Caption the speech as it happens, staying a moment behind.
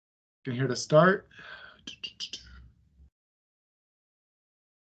Can hear to start.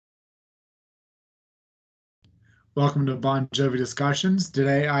 Welcome to Bon Jovi Discussions.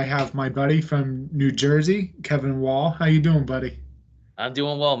 Today I have my buddy from New Jersey, Kevin Wall. How you doing, buddy? I'm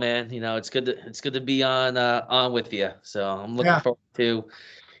doing well, man. It's good to be on with you. So I'm looking Yeah, forward to,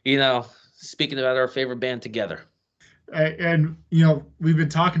 you know, speaking about our favorite band together. and we've been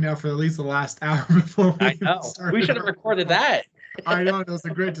talking now for at least the last hour before we I even know. We started should have our recorded recording. that. I know it was a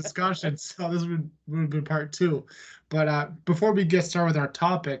great discussion, so this would have been part two. But before we get started with our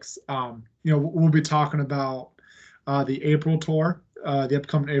topics, we'll be talking about the April tour, the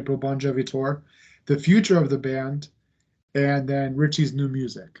upcoming April Bon Jovi tour, the future of the band, and then Richie's new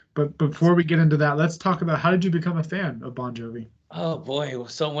music. But before we get into that, let's talk about how did you become a fan of Bon Jovi? Oh boy.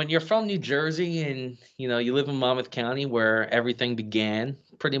 So when you're from New Jersey and you live in Monmouth County where everything began,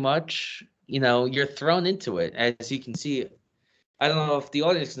 pretty much, you're thrown into it. As you can see, I don't know if the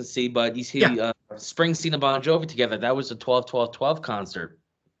audience can see, but you Yeah. see Springsteen and Bon Jovi together. That was a 12-12-12 concert.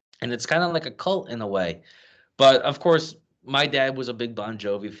 And it's kind of like a cult in a way. But of course, my dad was a big Bon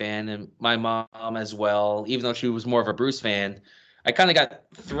Jovi fan, and my mom as well. Even though she was more of a Bruce fan, I kind of got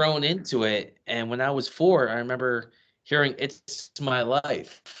thrown into it. And when I was 4, I remember hearing "It's My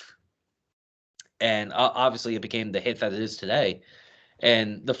Life," and obviously it became the hit that it is today.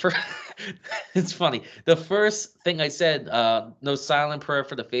 And the first, it's funny. The first thing I said, "No silent prayer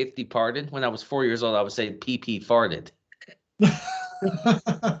for the faith departed." When I was 4 years old, I would say "PP farted."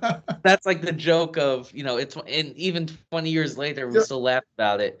 That's like the joke of, it's and even 20 years later, we Yeah, still laugh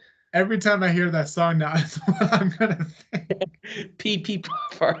about it. every time I hear that song now, it's what I'm gonna think. PP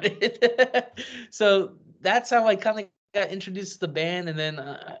parted. So that's how I kind of got introduced to the band. And then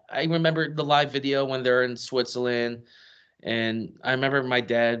I remember the live video when they're in Switzerland. And I remember my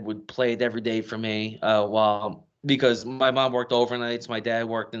dad would play it every day for me while because my mom worked overnights, my dad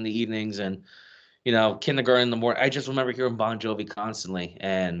worked in the evenings, and kindergarten in the morning. I just remember hearing Bon Jovi constantly,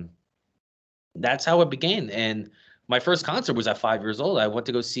 and that's how it began. And my first concert was at 5 years old. I went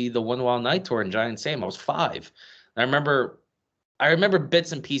to go see the One Wild Night tour in Giant Sam. I was 5. And I remember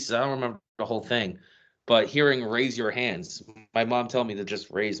bits and pieces. I don't remember the whole thing, but hearing "Raise Your Hands," my mom told me to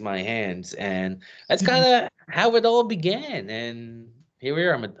just raise my hands, and that's kind of how it all began. And here we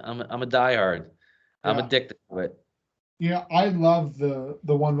are. I'm a diehard. I'm Yeah. addicted to it. I love the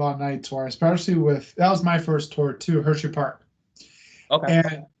One Wild Night tour, especially with that was my first tour too, Hershey Park. Okay.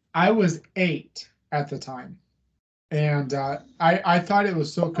 And I was 8 at the time. And I thought it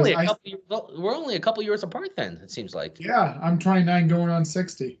was so because Only a I couple years old. We're only a couple years apart then, it seems like. yeah, I'm 29 going on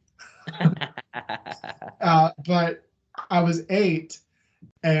 60. But I was 8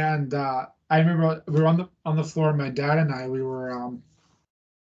 and I remember we were on the floor, my dad and we were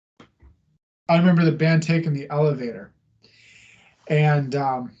I remember the band taking the elevator and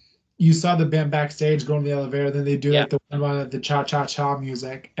you saw the band backstage going to the elevator, then they do Yeah. like the cha cha cha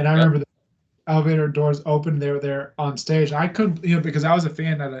music. And I Yep. remember the elevator doors open, they were there on stage. I couldn't, because I was a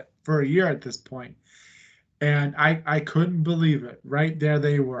fan at it for a year at this point. And I couldn't believe it. Right there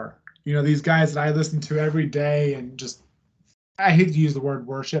they were. These guys that I listen to every day and just I hate to use the word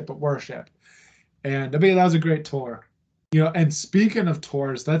worship, but worship. And I mean that was a great tour. And speaking of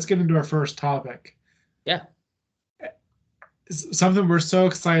tours, let's get into our first topic. Yeah. Something we're so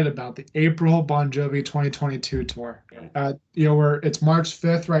excited about, the April Bon Jovi 2022 tour. It's March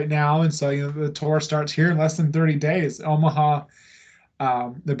 5th right now, and so the tour starts here in less than 30 days. Omaha,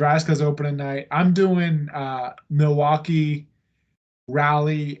 Nebraska's opening night. I'm doing Milwaukee,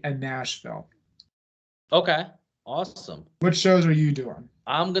 Raleigh, and Nashville. Okay. Awesome. What shows are you doing?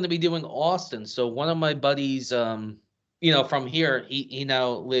 I'm gonna be doing Austin. So one of my buddies, from here, he now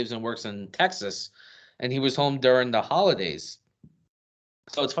lives and works in Texas, and he was home during the holidays.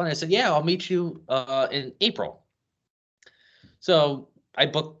 So it's funny. I said, "Yeah, I'll meet you in April." So I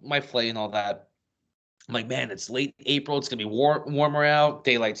booked my flight and all that. I'm like, man, it's late April. It's gonna be warmer out.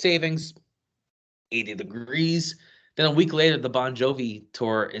 Daylight savings, 80 degrees. Then a week later, the Bon Jovi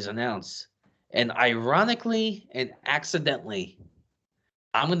tour is announced, and ironically and accidentally,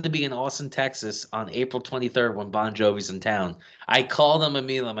 I'm going to be in Austin, Texas on April 23rd when Bon Jovi's in town. I called him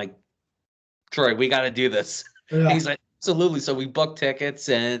immediately. I'm like, Troy, we got to do this. And Yeah. he's like, absolutely. So we booked tickets,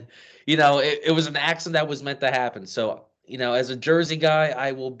 and, it was an accident that was meant to happen. So, as a Jersey guy,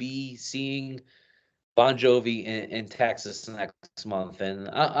 I will be seeing Bon Jovi in Texas next month, and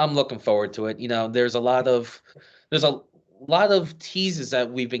I'm looking forward to it. There's a lot of teases that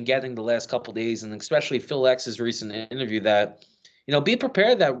we've been getting the last couple days, and especially Phil X's recent interview that, be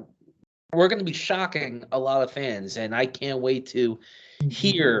prepared that we're going to be shocking a lot of fans, and I can't wait to Mhm.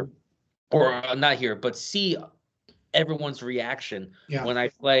 hear or not hear, but see everyone's reaction Yeah. when I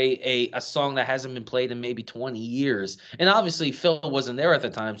play a song that hasn't been played in maybe 20 years. And obviously Phil wasn't there at the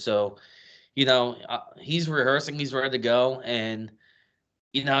time, so he's rehearsing, he's ready to go, and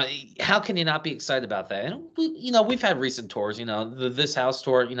how can you not be excited about that? And we've had recent tours. The This House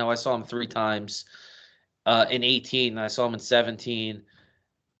tour. I saw him 3 times in 18. And I saw him in 17.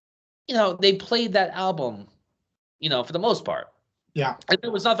 They played that album. For the most part, Yeah. and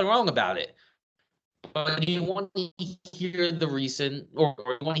there was nothing wrong about it. But you want to hear the recent, or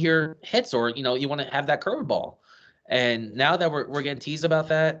you want to hear hits, or you want to have that curveball. And now that we're getting teased about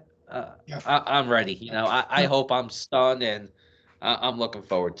that, Yeah. I'm ready. I No, hope I'm stunned, and I'm looking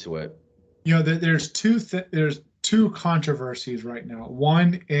forward to it. there's two controversies right now.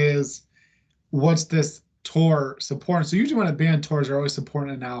 One is what's this tour supporting? So usually when a band tours, they're always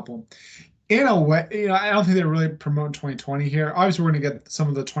supporting an album. In a way, I don't think they're really promoting 2020 here. Obviously, we're going to get some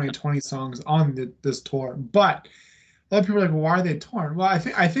of the 2020 songs on this tour, but a lot of people are like, well, why are they touring? Well,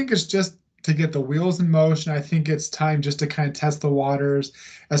 I think it's just to get the wheels in motion. I think it's time just to kind of test the waters,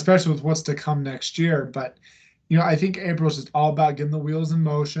 especially with what's to come next year. But I think April's just all about getting the wheels in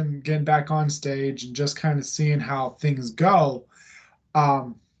motion, getting back on stage, and just kind of seeing how things go.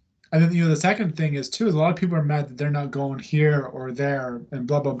 Um, and then the second thing is too is a lot of people are mad that they're not going here or there and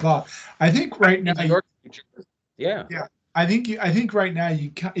blah blah blah. I think right now, New York, yeah. yeah, I think right now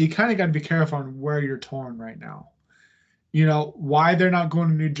you kind of got to be careful on where you're torn right now. Why they're not going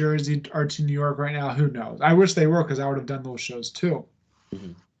to New Jersey or to New York right now, who knows? I wish they were because I would have done those shows too,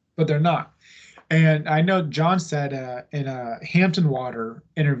 Mhm. but they're not. And I know John said in a Hampton Water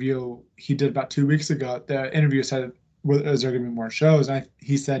interview he did about 2 weeks ago, the interview said, is there going to be more shows? And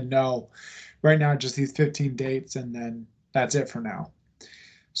he said, no, right now, just these 15 dates, and then that's it for now.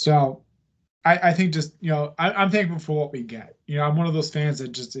 So I think just, I'm thankful for what we get. I'm one of those fans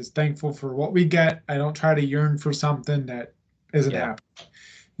that just is thankful for what we get. I don't try to yearn for something that isn't Yeah.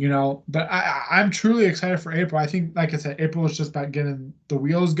 happening. But I'm truly excited for April. I think, like I said, April is just about getting the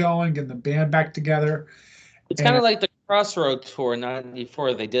wheels going, getting the band back together. It's kind And of like the Crossroad tour in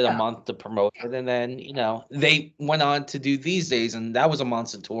 '94. They did a yeah, month to promote it, and then they went on to do These Days, and that was a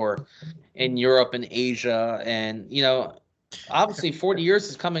monster tour in Europe and Asia. And obviously 40 years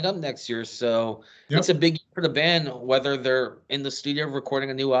is coming up next year, so it's yep, a big year for the band, whether they're in the studio recording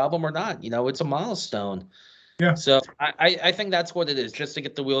a new album or not. It's a milestone. yeah. So I think that's what it is, just to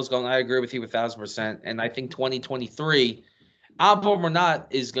get the wheels going. I agree with you 1,000%, and I think 2023, album or not,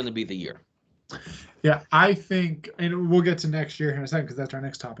 is going to be the year. Yeah, I think, and we'll get to next year here in a second because that's our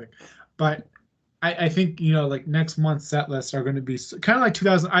next topic. But I think, like next month's set lists are going to be kind of like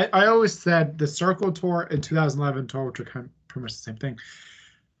 2000. I always said the Circle Tour and 2011 Tour, which are kind of pretty much the same thing,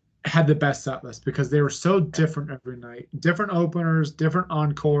 had the best set list because they were so different every night, different openers, different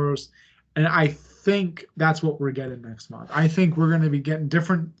encores. And I think that's what we're getting next month. I think we're going to be getting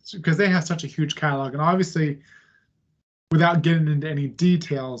different because they have such a huge catalog. And obviously, without getting into any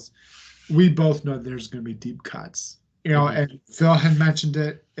details, we both know there's going to be deep cuts. Mhm. And Phil had mentioned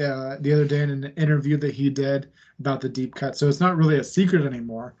it the other day in an interview that he did about the deep cut. So it's not really a secret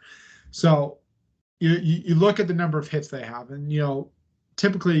anymore. So you look at the number of hits they have, and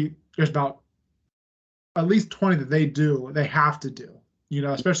typically there's about at least 20 that they have to do.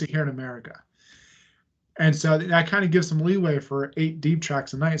 Especially here in America. And so that kind of gives some leeway for 8 deep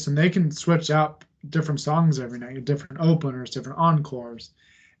tracks a night, so they can switch up different songs every night, different openers, different encores,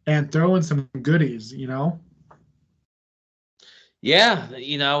 and throw in some goodies. Yeah,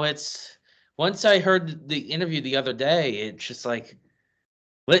 it's once I heard the interview the other day, it's just like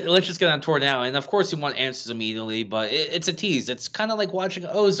let's just get on tour now. And of course, you want answers immediately, but it's a tease. It's kind of like watching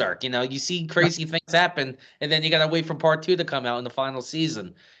Ozark. You see Yeah, crazy things happen, and then you gotta wait for part two to come out in the final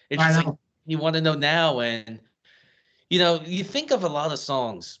season. It's I just like know. you want to know now, and you think of a lot of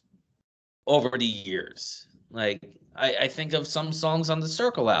songs over the years. Like I think of some songs on the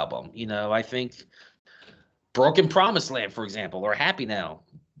Circle album. I think Broken Promised Land, for example, or Happy Now.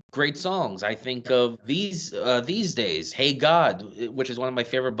 Great songs. I think of these days, Hey God, which is one of my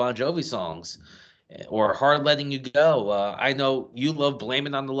favorite Bon Jovi songs, or Hard Letting You Go. I know you love Blame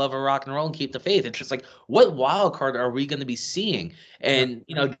It on the Love of Rock and Roll and Keep the Faith. It's just like, what wild card are we going to be seeing? Yeah, And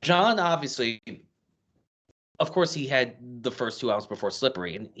John obviously, of course, he had the first 2 albums before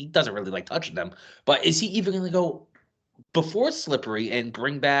Slippery, and he doesn't really like touching them. But is he even going to go before Slippery and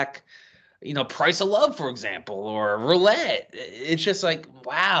bring back Price of Love, for example, or Roulette? It's just like,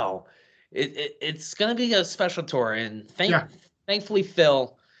 wow, it's gonna be a special tour, and yeah, thankfully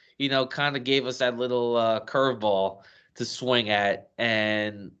Phil, kind of gave us that little curveball to swing at,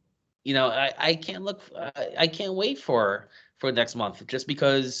 and I can't I can't wait for next month just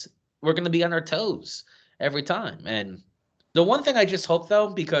because we're gonna be on our toes, every time. And the one thing I just hope, though,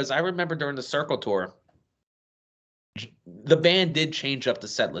 because I remember during the Circle tour, the band did change up the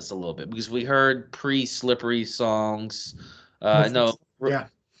set list a little bit because we heard pre-Slippery songs. No, Yeah.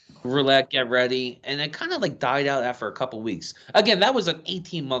 Roulette, Get Ready, and it kind of like died out after a couple weeks. Again, that was an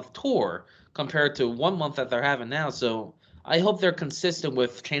 18-month tour compared to 1 month that they're having now. So I hope they're consistent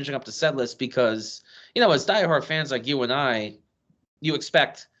with changing up the set list because, as diehard fans like you and I, you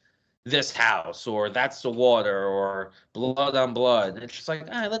expect This House or That's the Water or Blood on Blood. And it's just like,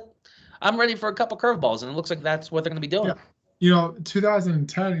 I'm ready for a couple curveballs, and it looks like that's what they're going to be doing. Yeah.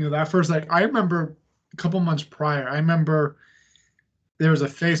 2010, that first, I remember a couple months prior, I remember there was a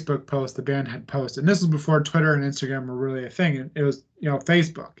Facebook post the band had posted, and this was before Twitter and Instagram were really a thing. And it was,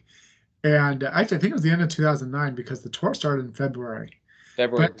 Facebook. And actually, I think it was the end of 2009 because the tour started in February.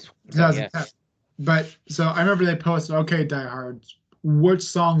 February 2010. Yeah. But so I remember they posted, okay, diehards, which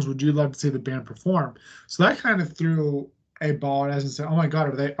songs would you love to see the band perform? So that kind of threw a ball at us and said, oh my God,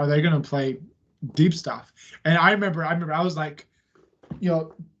 are they going to play deep stuff? And I remember I was like,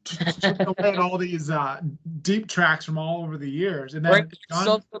 away all these deep tracks from all over the years. And then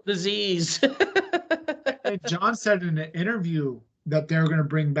social disease. And John said in an interview that they were going to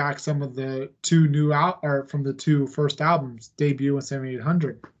bring back some of the two new from the two first albums, Debut and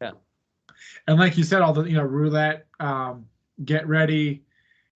 7800. Yeah. And like you said, all the Roulette, Get Ready,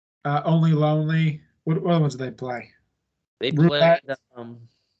 Only Lonely. What other ones did they play? They played.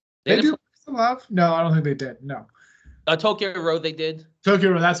 They do Love? No, I don't think they did. No. Tokyo Road. They did.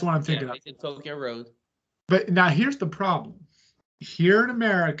 Tokyo Road. That's the one I'm thinking of. They did Tokyo Road. But now here's the problem. Here in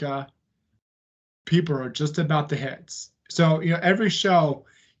America, people are just about the hits. So every show,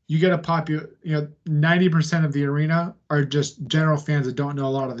 you get a popular. 90% of the arena are just general fans that don't know a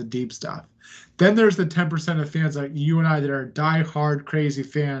lot of the deep stuff. Then there's the 10% of fans like you and I that are die-hard crazy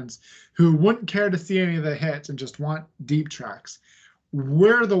fans who wouldn't care to see any of the hits and just want deep tracks.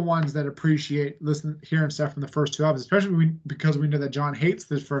 We're the ones that appreciate hearing stuff from the first two albums, especially because we know that John hates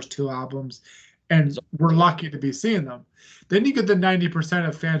the first two albums, and we're lucky to be seeing them. Then you get the 90%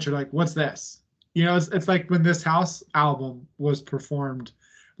 of fans who are like, what's this? It's like when This House album was performed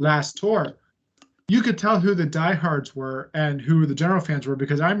last tour. You could tell who the diehards were and who the general fans were,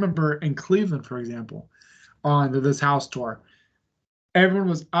 because I remember in Cleveland, for example, on This House tour, everyone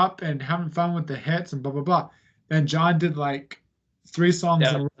was up and having fun with the hits and blah, blah, blah. And John did like 3 songs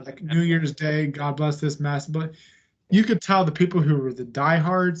like New Year's Day, God Bless This Mess. But you could tell the people who were the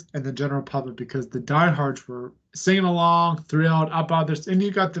diehards and the general public, because the diehards were singing along, thrilled, up out there. And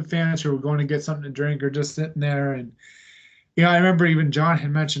you got the fans who were going to get something to drink or just sitting there. And, I remember even John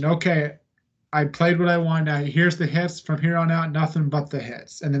had mentioned, okay, I played what I want. Now here's the hits. From here on out, nothing but the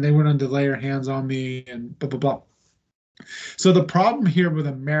hits. And then they went on to Lay Your Hands on Me and blah, blah, blah. So the problem here with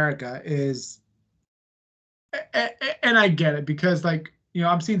America is, and I get it, because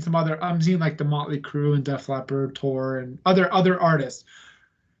I'm seeing like the Motley Crue and Def Leppard tour and other artists.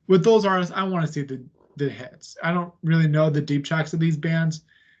 With those artists, I want to see the hits. I don't really know the deep tracks of these bands.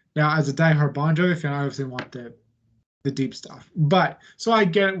 Now, as a diehard Bon Jovi fan, I obviously want the deep stuff. But so I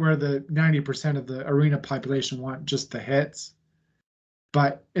get it where the 90% of the arena population want just the hits.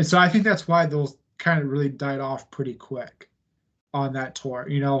 And so I think that's why those kind of really died off pretty quick on that tour,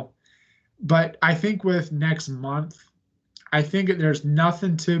 But I think with next month, I think there's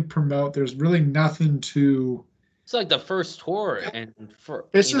nothing to promote. There's really nothing to. It's like the first tour, and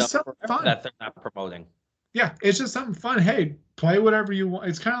it's just something fun that they're not promoting. Yeah, it's just something fun. Hey, play whatever you want.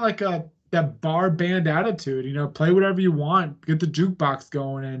 It's kind of like that bar band attitude. Play whatever you want. Get the jukebox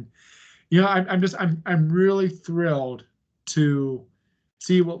going, and I'm really thrilled to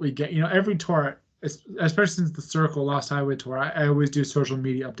see what we get. Every tour, especially since the Circle Lost Highway tour, I always do social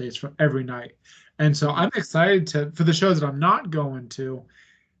media updates from every night. And so I'm excited for the shows that I'm not going to,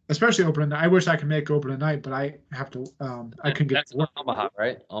 especially opening night. I wish I could make opening night, but I have to, I can get to work. Omaha,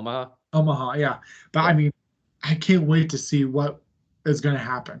 right? Omaha, yeah. But I mean, I can't wait to see what is going to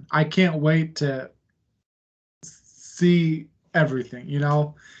happen. I can't wait to see everything,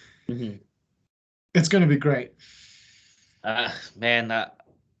 Mm-hmm. It's going to be great. Man,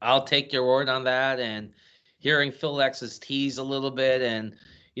 I'll take your word on that. And hearing Phil X's tease a little bit, and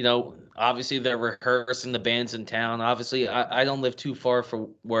obviously they're rehearsing the bands in town. Obviously, I don't live too far from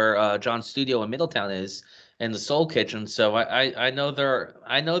where John's studio in Middletown is, and the Soul Kitchen. So I know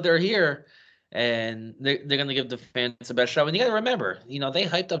they're here, and they're gonna give the fans the best show. And you got to remember, they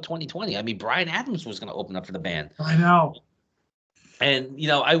hyped up 2020. I mean, Bryan Adams was gonna open up for the band. I know. And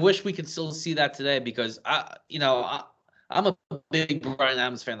I wish we could still see that today, because I'm a big Bryan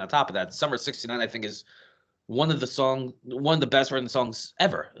Adams fan. On top of that, Summer '69 I think is one of the best written songs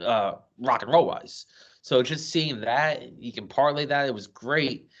ever, rock and roll wise. So just seeing that, you can parlay that. It was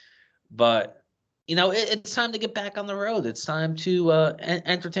great, but it's time to get back on the road. It's time to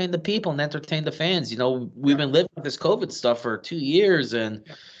entertain the people and entertain the fans. We've been living with this COVID stuff for 2 years, and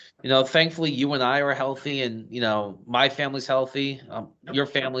thankfully you and I are healthy, and my family's healthy, your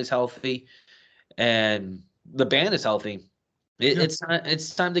family's healthy, and the band is healthy.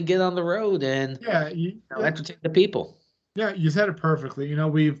 It's time to get on the road and entertain the people. Yeah, you said it perfectly.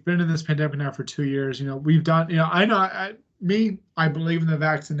 We've been in this pandemic now for 2 years. We've done. I know. I believe in the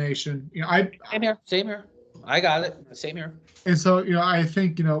vaccination. Same here. I got it. Same here. And so, I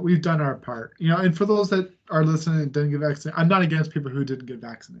think we've done our part. And for those that are listening and didn't get vaccinated, I'm not against people who didn't get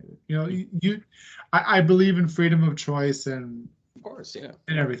vaccinated. I believe in freedom of choice and. Of course, yeah.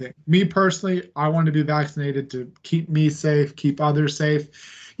 And everything. Me personally, I want to be vaccinated to keep me safe, keep others safe.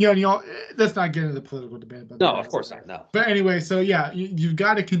 Let's not get into the political debate about that. No, of course not. No. But anyway, so yeah, you've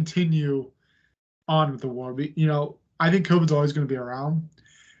got to continue on with the war. I think COVID's always going to be around.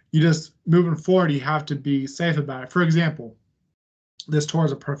 You just moving forward, you have to be safe about it. For example, this tour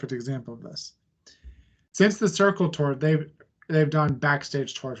is a perfect example of this. Since the Circle Tour, they've done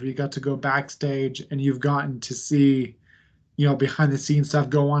backstage tours where you got to go backstage and you've gotten to see behind the scenes stuff,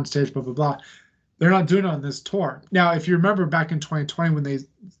 go on stage, blah, blah, blah. They're not doing it on this tour. Now, if you remember back in 2020 when the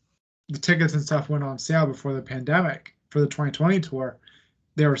tickets and stuff went on sale before the pandemic for the 2020 tour,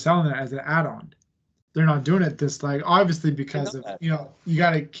 they were selling it as an add-on. They're not doing it this obviously because of, you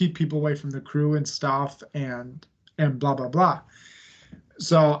got to keep people away from the crew and stuff and blah, blah, blah.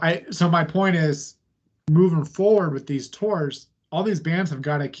 So my point is moving forward with these tours, all these bands have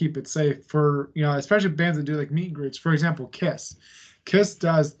got to keep it safe for, especially bands that do like meet and greets. For example, Kiss. Kiss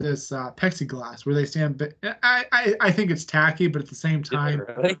does this plexiglass where they stand. But I think it's tacky, but at the same time,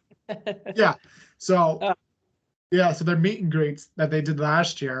 really? Yeah. So so their meet and greets that they did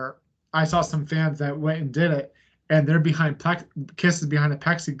last year, I saw some fans that went and did it, and they're behind Kiss is behind a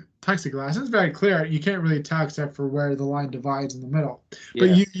plexiglass. It's very clear. You can't really tell except for where the line divides in the middle. Yeah.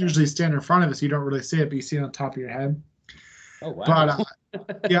 But you usually stand in front of it, so you don't really see it, but you see it on top of your head. Oh wow!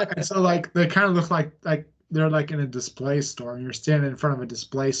 But and so they kind of look like they're like in a display store, and you're standing in front of a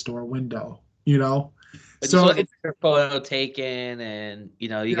display store window, But so get your photo taken, and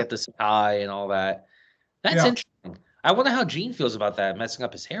you get the sky and all that. That's interesting. I wonder how Gene feels about that, messing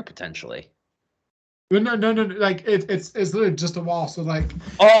up his hair potentially. No. Like it's literally just a wall. So I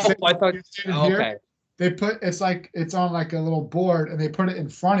thought. Okay. They put it's on like a little board, and they put it in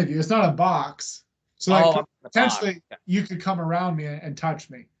front of you. It's not a box. So potentially you could come around me and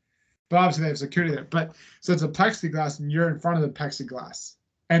touch me, but obviously they have security there. But so it's a plexiglass, and you're in front of the plexiglass.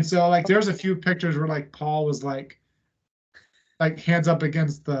 And so there's a few pictures where Paul was like hands up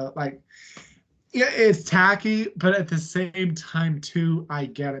against the it's tacky, but at the same time too, I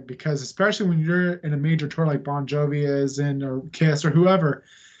get it, because especially when you're in a major tour like Bon Jovi is in, or Kiss or whoever,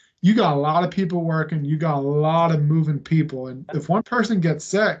 you got a lot of people working, you got a lot of moving people, and if one person gets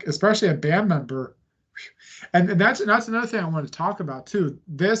sick, especially a band member. And that's another thing I want to talk about too.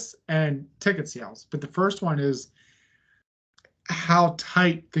 This and ticket sales, but the first one is how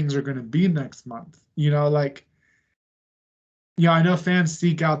tight things are going to be next month. I know fans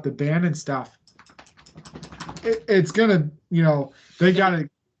seek out the band and stuff. It's gonna, they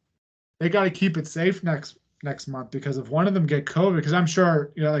gotta keep it safe next month, because if one of them get COVID, because I'm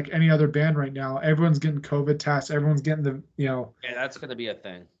sure like any other band right now, everyone's getting COVID tests, everyone's getting the Yeah, that's gonna be a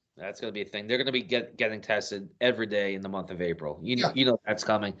thing. That's going to be a thing. They're going to be getting tested every day in the month of April. You know that's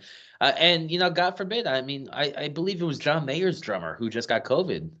coming. And, God forbid, I believe it was John Mayer's drummer who just got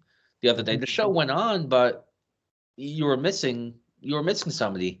COVID the other day. The show went on, but you were missing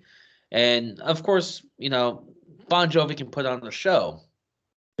somebody. And, of course, Bon Jovi can put on the show.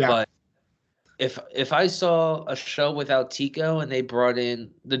 Yeah. But if I saw a show without Tico and they brought in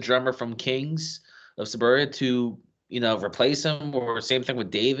the drummer from Kings of Suburbia to replace him, or same thing with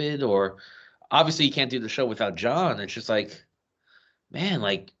David, or obviously you can't do the show without John. It's just man,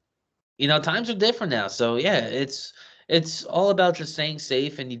 times are different now. So yeah, it's all about just staying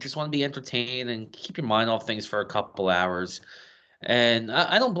safe, and you just want to be entertained and keep your mind off things for a couple hours. And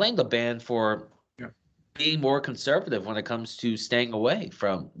I don't blame the band for being more conservative when it comes to staying away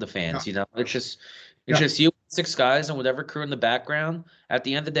from the fans. It's just you, 6 guys, and whatever crew in the background. At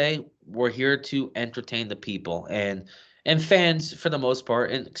the end of the day, we're here to entertain the people and fans for the most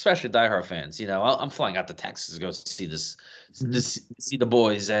part, and especially diehard fans. I'm flying out to Texas to go see see the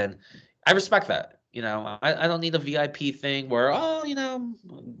boys, and I respect that. I don't need a VIP thing where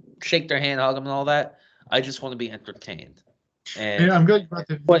shake their hand, hug them, and all that. I just want to be entertained. And I'm good about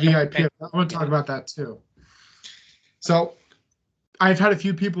the VIP. I want to talk about that too. So I've had a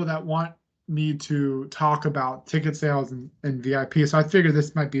few people that want me to talk about ticket sales and VIP. So I figured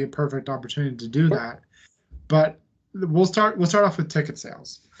this might be a perfect opportunity to do Sure. that. But we'll start off with ticket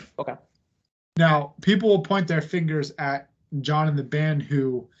sales. Okay. Now, people will point their fingers at John and the band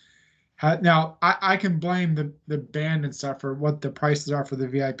who now I can blame the band and stuff for what the prices are for the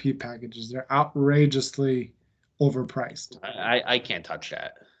VIP packages. They're outrageously overpriced. I can't touch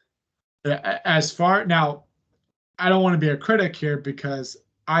that. As far now, I don't want to be a critic here because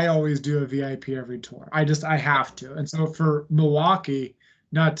I always do a VIP every tour. I have to. And so for Milwaukee,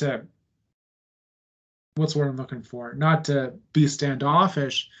 not to what's the word I'm looking for? Not to be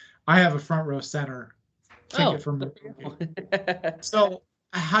standoffish, I have a front row center ticket for Milwaukee. So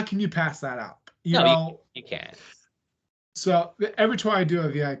how can you pass that up? You No, know, you can't. so every tour I do a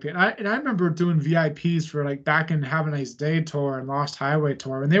VIP, and I remember doing VIPs for like back in Have a Nice Day tour and Lost Highway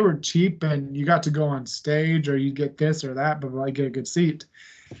tour, and they were cheap, and you got to go on stage or you get this or that, but like get a good seat.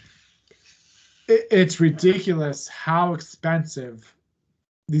 It's ridiculous how expensive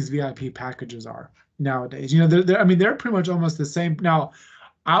these VIP packages are nowadays. You know, I mean, they're pretty much almost the same. Now,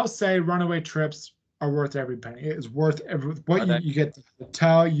 I'll say runaway trips are worth every penny. It's worth what you get the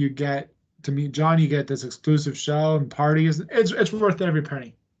hotel, you get to meet John, you get this exclusive show and parties. It's worth every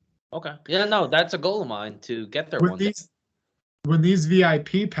penny. Okay. Yeah, no, that's a goal of mine to get there When one day. when these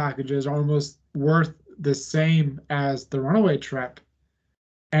VIP packages are almost worth the same as the runaway trip,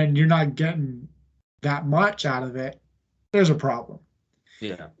 and you're not getting that much out of it, there's a problem.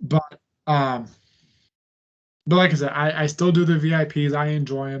 Yeah. Um, but like I said, I still do the VIPs. I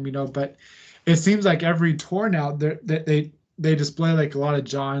enjoy them, you know. But it seems like every tour now they display like a lot of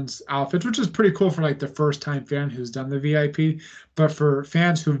John's outfits, which is pretty cool for like the first time fan who's done the VIP. But for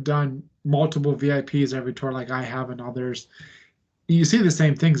fans who've done multiple VIPs every tour, like I have and others, you see the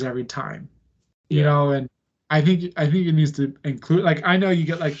same things every time, you know. And I think it needs to include like I know you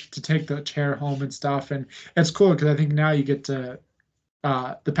get like to take the chair home and stuff, and it's cool because I think now you get to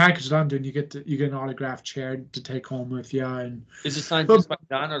the package that I'm doing, you get an autographed chair to take home with you. And Is it signed just by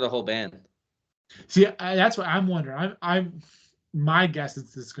John or the whole band? see, that's what I'm wondering. My guess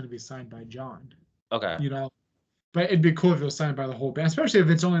is this is going to be signed by John. Okay. You know, but it'd be cool if it was signed by the whole band, especially if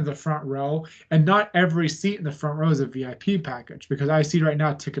it's only the front row and not every seat in the front row is a VIP package. Because I see right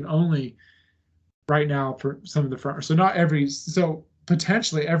now ticket only right now for some of the front row. So not every so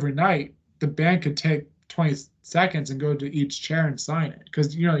potentially every night the band could take 20 seconds and go to each chair and sign it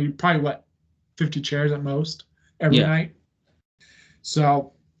because you know you probably 50 chairs at most every night.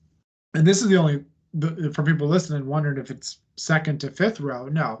 So, and this is the only for people listening wondering if it's second to fifth row.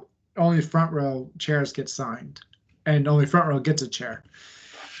 No, only front row chairs get signed, and only front row gets a chair.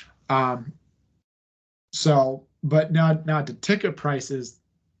 So, but now the ticket prices,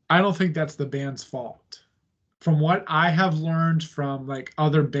 I don't think that's the band's fault. From what I have learned from like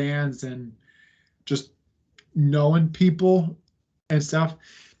other bands and just knowing people and stuff,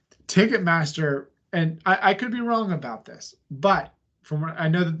 Ticketmaster, and I could be wrong about this, but from what I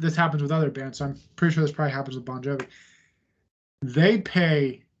know that this happens with other bands, so I'm pretty sure this probably happens with Bon Jovi. They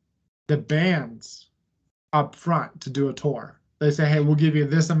pay the bands up front to do a tour. They say, hey, we'll give you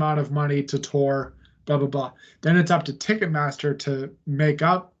this amount of money to tour, blah, blah, blah. Then it's up to Ticketmaster to make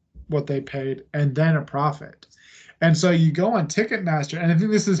up what they paid and then a profit. And so you go on Ticketmaster, and I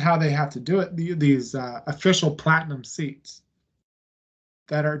think this is how they have to do it. These official platinum seats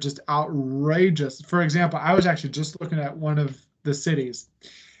that are just outrageous. For example, I was actually just looking at one of the cities,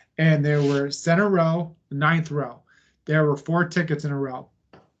 and there were center row, ninth row. There were 4 tickets in a row.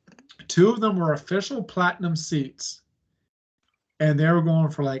 2 of them were official platinum seats, and they were going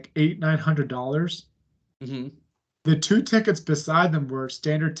for like $900. Mm-hmm. The 2 tickets beside them were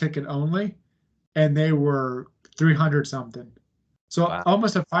standard ticket only, and they were 300 something. So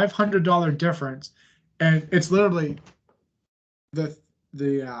almost a $500 difference, and it's literally the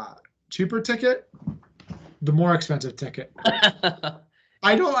cheaper ticket, the more expensive ticket.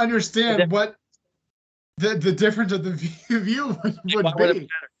 I don't understand what the difference of the view would be.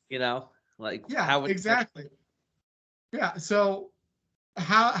 You know, like yeah, exactly. Yeah, so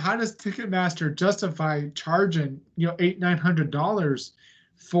how does Ticketmaster justify charging $800-900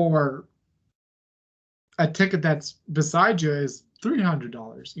 for a ticket that's beside you is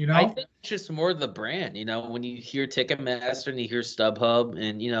 $300, you know? I think it's just more the brand, you know, when you hear Ticketmaster and you hear StubHub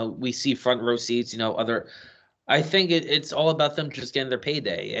and, you know, we see front row seats, you know, I think it's all about them just getting their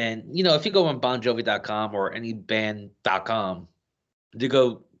payday. And, you know, if you go on BonJovi.com or any band.com to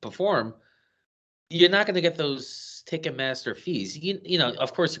go perform, you're not going to get those Ticketmaster fees. You know,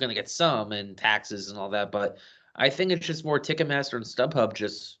 of course, you're going to get some and taxes and all that, but I think it's just more Ticketmaster and StubHub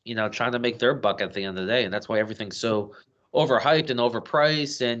just, you know, trying to make their buck at the end of the day. And that's why everything's so overhyped and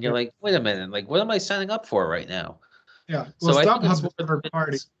overpriced, and you're Yeah. like, wait a minute, like what am I signing up for right now? Yeah. Well, So I think it's StubHub's more a the third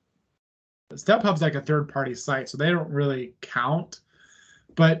party. business. StubHub's like a third party site, so they don't really count.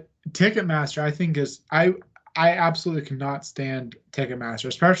 But Ticketmaster, I think I absolutely cannot stand Ticketmaster,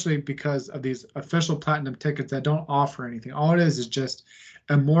 especially because of these official platinum tickets that don't offer anything. All it is just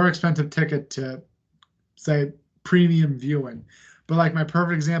a more expensive ticket to say premium viewing. But like my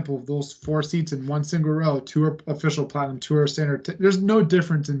perfect example of those four seats in one single row, two are official platinum, two are standard. There's no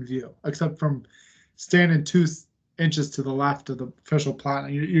difference in view except from standing 2 inches to the left of the official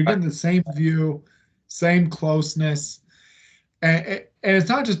platinum. You're getting the same view, same closeness, and it's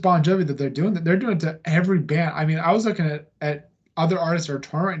not just Bon Jovi that they're doing that. They're doing it to every band. I mean, I was looking at other artists that are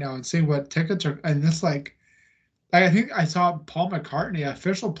touring right now and seeing what tickets are, and it's like I think I saw Paul McCartney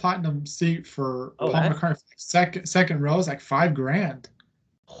official platinum seat for Oh, Paul McCartney second row is like $5,000,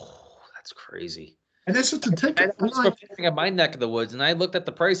 that's crazy. and that's just a And ticket. I I'm was like, preparing at my neck of the woods, and I looked at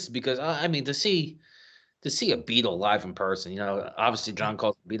the prices because I mean to see a Beatle live in person, obviously John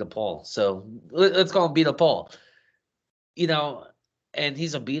calls him Beatle Paul, so let's call him Beatle Paul. You know, and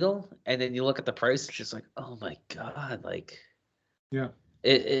he's a Beatle, and then you look at the price, it's just like, oh my god, like yeah.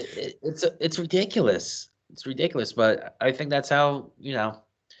 it's ridiculous. It's ridiculous, but I think that's how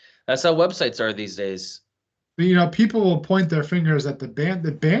websites are these days. But people will point their fingers at the band.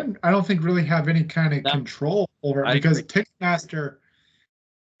 The band, I don't think really have any kind of No, control over it I because agree. Ticketmaster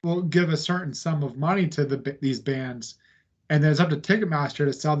will give a certain sum of money to these bands, and then it's up to Ticketmaster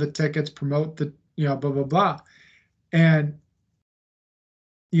to sell the tickets, promote the blah blah blah, and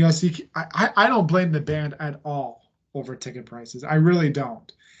so I don't blame the band at all over ticket prices. I really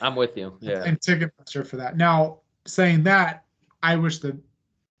don't. I'm with you. I Yeah. blame Ticketmaster for that. Now, saying that, I wish the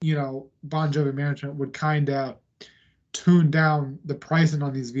Bon Jovi management would kind of tune down the pricing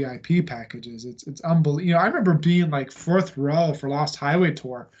on these VIP packages. It's unbelievable. I remember being like fourth row for Lost Highway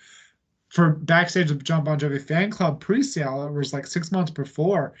tour for backstage of John Bon Jovi fan club pre-sale. It was like 6 months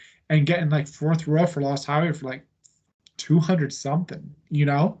before, and getting like fourth row for Lost Highway for like 200 something.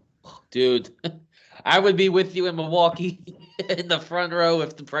 Dude, I would be with you in Milwaukee in the front row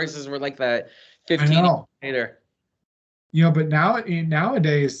if the prices were like that I 15 years know. later. But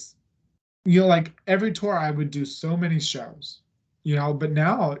nowadays, like every tour I would do so many shows, but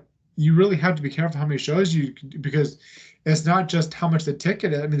now you really have to be careful how many shows you can do because it's not just how much the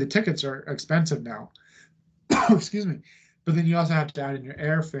ticket is. I mean, the tickets are expensive now. Excuse me. But then you also have to add in your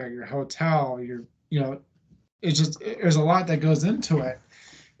airfare, your hotel, it's just there's a lot that goes into it.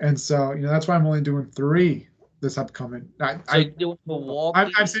 And so, that's why I'm only doing 3 this upcoming. So you do I'm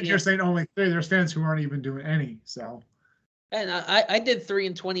Milwaukee, sitting here saying only 3. There's fans who aren't even doing any. So and I did 3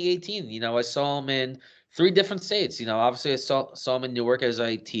 in 2018. I saw him in 3 different states. Obviously I saw him in Newark as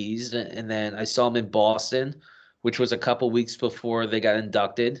I teased, and then I saw him in Boston, which was a couple weeks before they got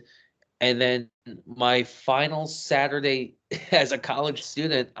inducted. And then my final Saturday as a college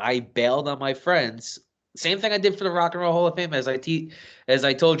student, I bailed on my friends. Same thing I did for the Rock and Roll Hall of Fame as I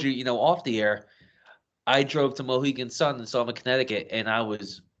told you, off the air. I drove to Mohegan Sun and saw him in Connecticut, and I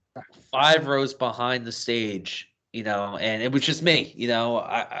was 5 rows behind the stage, and it was just me.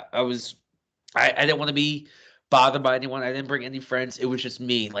 I didn't want to be bothered by anyone. I didn't bring any friends. It was just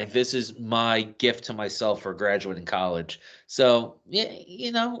me. Like, this is my gift to myself for graduating college. So yeah,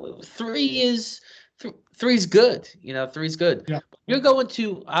 3's good. Three's good. yeah, You're going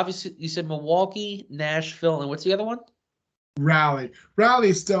to, obviously you said Milwaukee, Nashville, and what's the other one? Rally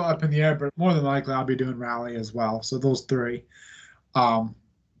is still up in the air, but more than likely I'll be doing Rally as well. So those 3.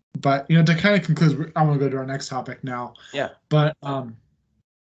 But to kind of conclude, I want to go to our next topic now. Yeah. But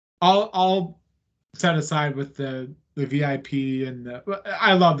I'll set aside with the VIP and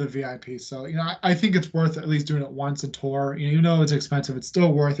I love the VIP. So I think it's worth at least doing it once a tour. It's expensive. It's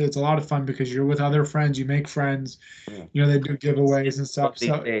still worth it. It's a lot of fun because you're with other friends. You make friends. They do giveaways and stuff.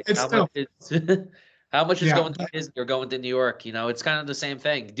 So it's How still much is how much is yeah. going to Disney or going to New York? It's kind of the same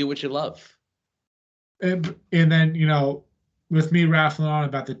thing. Do what you love. And then with me raffling on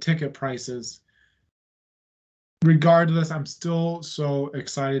about the ticket prices, regardless, I'm still so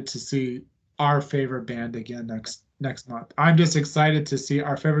excited to see our favorite band again next month. I'm just excited to see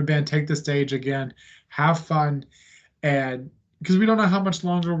our favorite band take the stage again, have fun, and because we don't know how much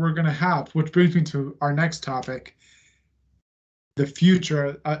longer we're going to have, which brings me to our next topic, the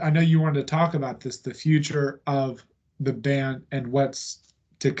future. I know you wanted to talk about this, the future of the band and what's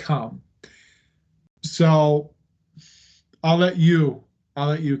to come. So I'll let you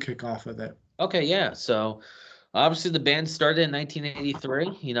kick off with it. Okay, yeah. So obviously the band started in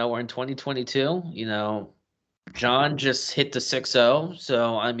 1983. We're in 2022. John just hit the 6-0.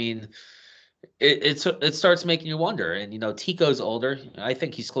 So I mean, it starts making you wonder. And Tico's older. I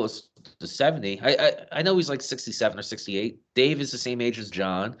think he's close to 70. I know he's like 67 or 68. Dave is the same age as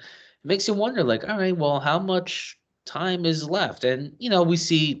John. It makes you wonder, like, all right, well, how much time is left? And we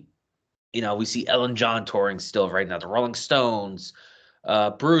see Ellen John touring still right now. The Rolling Stones,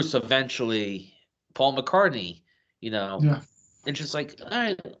 Bruce eventually, Paul McCartney. Yeah. It's just like, all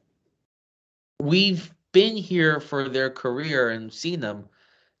right, we've been here for their career and seen them.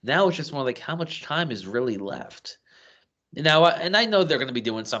 Now it's just more like how much time is really left. Now, and I know they're going to be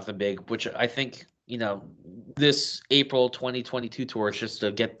doing something big, which I think this April 2022 tour is just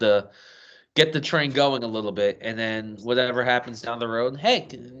to get the train going a little bit, and then whatever happens down the road, hey,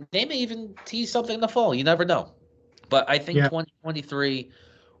 they may even tease something in the fall. You never know. But I think Yeah. 2023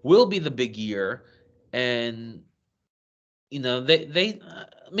 will be the big year, and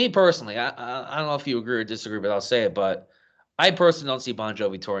me personally, I don't know if you agree or disagree, but I'll say it. But I personally don't see Bon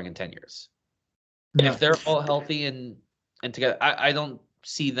Jovi touring in 10 years. No. If they're all healthy and together, I don't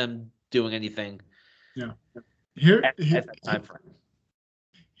see them doing anything Yeah. Here, at that time frame.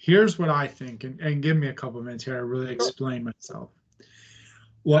 here's what I think, and give me a couple minutes here to really explain myself.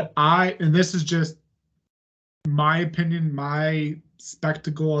 And this is just my opinion, my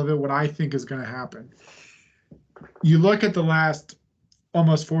spectacle of it, what I think is going to happen. You look at the last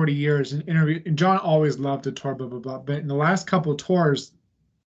almost 40 years in interview, and John always loved to tour, blah, blah, blah. But in the last couple of tours,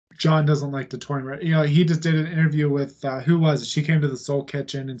 John doesn't like to tour. He just did an interview with, who was it? She came to the Soul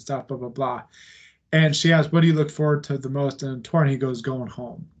Kitchen and stuff, blah, blah, blah. And she asked, what do you look forward to the most in a tour? And he goes, going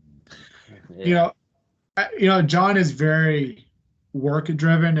home. Yeah. John is very work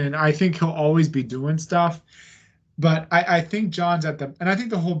driven, and I think he'll always be doing stuff. But I think John's and I think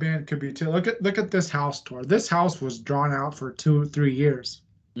the whole band could be too. Look at this house tour. This house was drawn out for 2-3 years.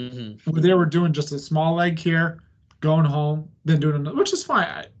 Mm-hmm. Where they were doing just a small leg here, going home, then doing another, which is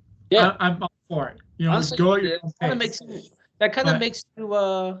fine. I'm all for it. Honestly, go at your own kind of pace. makes you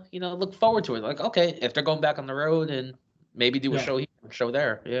look forward to it. Like, okay, if they're going back on the road and maybe do a show here, a show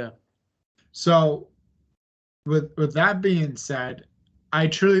there, yeah. So, with that being said, I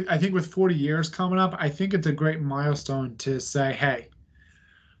think with 40 years coming up, I think it's a great milestone to say, hey,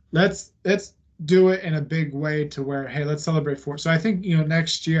 let's do it in a big way to where, hey, let's celebrate So I think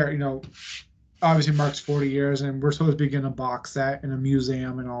next year, obviously marks 40 years, and we're supposed to be getting a box set and a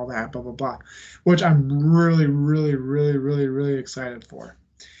museum and all that, blah blah blah, which I'm really, really, really, really, really excited for.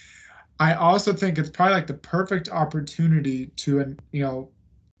 I also think it's probably like the perfect opportunity to,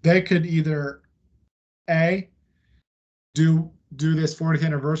 they could either do this 40th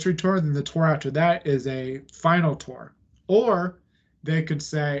anniversary tour, then the tour after that is a final tour, or they could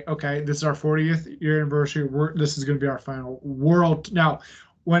say, okay, this is our 40th year anniversary. This is going to be our final world. Now,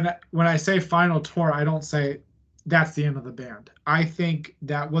 when I say final tour, I don't say that's the end of the band. I think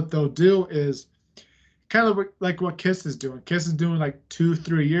that what they'll do is kind of like what Kiss is doing. Kiss is doing like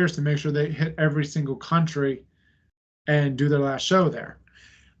 2-3 years to make sure they hit every single country and do their last show there.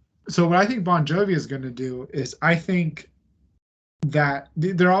 So what I think Bon Jovi is going to do is, I think that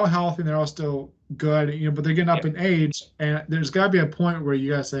they're all healthy and they're all still good, but they're getting up in age, and there's got to be a point where you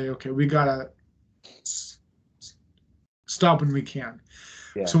got to say, okay, we got to stop when we can.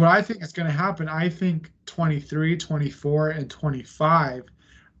 Yeah. So what I think is going to happen, I think 23, 24, and 25,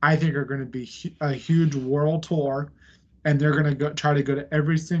 I think are going to be a huge world tour, and they're going to try to go to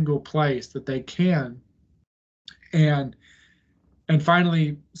every single place that they can, and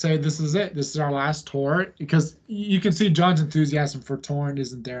finally say, this is it. This is our last tour, because you can see John's enthusiasm for touring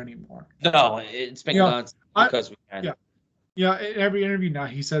isn't there anymore. No, it's been gone because we can. Yeah. In every interview now,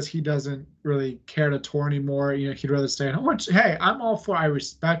 he says he doesn't really care to tour anymore. He'd rather stay at home, which, hey, I'm all for. I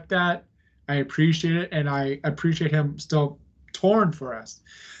respect that. I appreciate it. And I appreciate him still touring for us.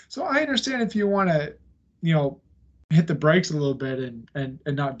 So I understand if you want to, hit the brakes a little bit and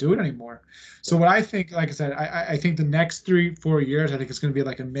not do it anymore. So what I think, like I said, I think the next 3-4 years, I think it's going to be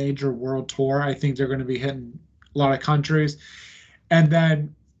like a major world tour. I think they're going to be hitting a lot of countries. And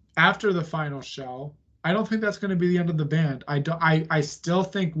then after the final show, I don't think that's going to be the end of the band. I still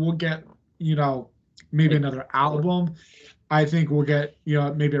think we'll get, maybe another album. I think we'll get,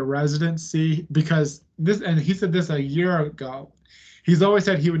 maybe a residency, because and he said this a year ago. He's always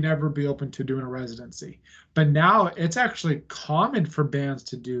said he would never be open to doing a residency. But now it's actually common for bands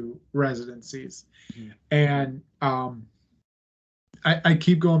to do residencies. Mm-hmm. And I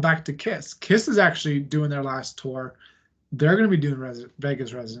keep going back to Kiss. Kiss is actually doing their last tour. They're going to be doing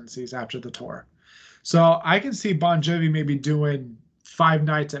Vegas residencies after the tour. So I can see Bon Jovi maybe doing 5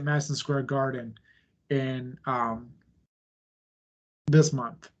 nights at Madison Square Garden in this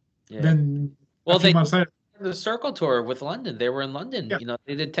month. Yeah. Then they the Circle Tour with London. They were in London. Yeah.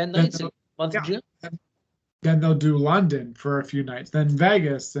 They did 10 nights in month of Yeah. June. Then they'll do London for a few nights, then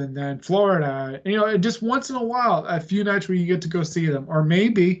Vegas, and then Florida. Just once in a while, a few nights where you get to go see them. Or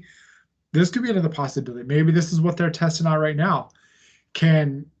maybe this could be another possibility. Maybe this is what they're testing out right now.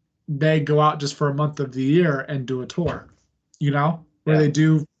 Can they go out just for a month of the year and do a tour? Where they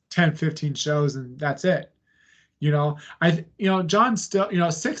do 10, 15 shows and that's it. John's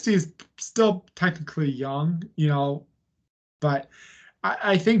still, 60 is still technically young, but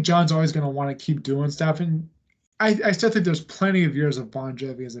I think John's always going to want to keep doing stuff. And I still think there's plenty of years of Bon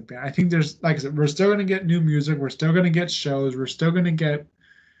Jovi as a band. I think there's, like I said, we're still going to get new music. We're still going to get shows. We're still going to get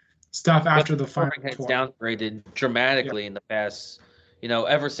stuff after the final has tour. downgraded dramatically in the past,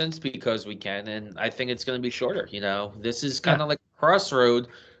 ever since Because We Can. And I think it's going to be shorter. This is kind of like a crossroad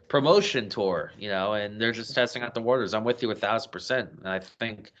promotion tour, and they're just testing out the waters. I'm with you 1,000%. And I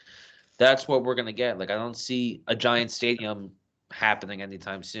think that's what we're going to get. Like, I don't see a giant stadium happening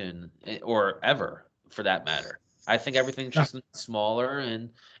anytime soon, or ever for that matter. I think everything's just smaller, and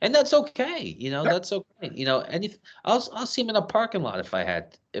that's okay. That's okay. I'll see him in a parking lot if I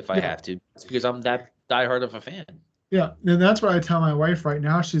have to. It's because I'm that diehard of a fan. Yeah, and that's what I tell my wife right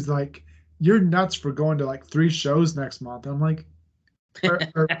now. She's like, "You're nuts for going to like 3 shows next month." I'm like,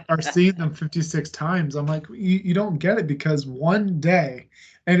 "Are seeing them 56 times." I'm like, "You don't get it, because one day,"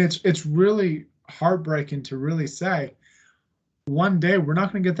 and it's really heartbreaking to really say, one day we're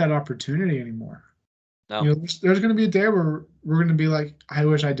not going to get that opportunity anymore. No. There's going to be a day where we're going to be like, I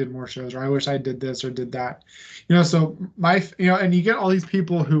wish I did more shows, or I wish I did this or did that. So and you get all these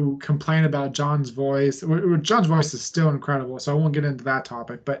people who complain about John's voice. John's voice is still incredible, so I won't get into that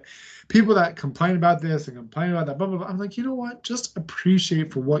topic. But people that complain about this and complain about that, blah, blah, blah, I'm like, you know what? Just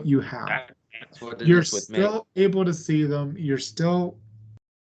appreciate for what you have. That's what it You're is with still me. able to see them. You're still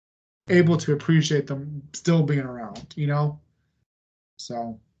able to appreciate them still being around,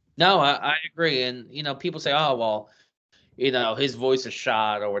 So. No, I agree. And, people say, oh, well, his voice is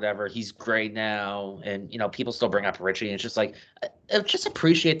shot or whatever. He's great now. And, people still bring up Richie. And it's just like, just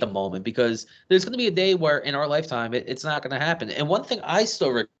appreciate the moment, because there's going to be a day where in our lifetime, it's not going to happen. And one thing I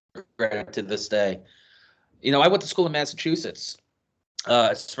still regret to this day, I went to school in Massachusetts,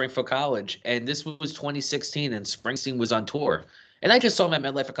 at Springfield College. And this was 2016, and Springsteen was on tour. And I just saw him at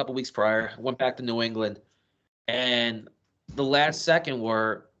MetLife a couple weeks prior, went back to New England. And the last second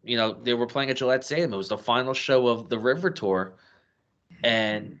were, they were playing at Gillette Stadium. It was the final show of the River Tour.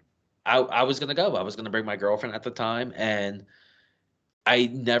 And I was going to go. I was going to bring my girlfriend at the time. And I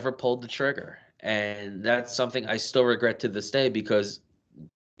never pulled the trigger. And that's something I still regret to this day, because,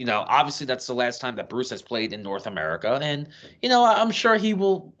 obviously that's the last time that Bruce has played in North America. And, I'm sure he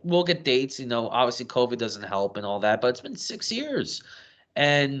will get dates. Obviously COVID doesn't help and all that. But it's been 6 years.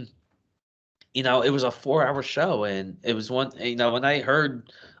 And it was a 4-hour show, and it was one, when I've heard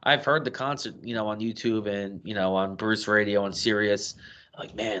the concert, on YouTube and, on Bruce Radio and Sirius,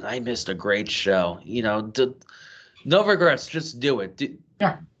 like, man, I missed a great show. No regrets, just do it.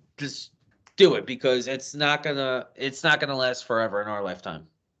 Yeah. Just do it, because it's not gonna last forever in our lifetime.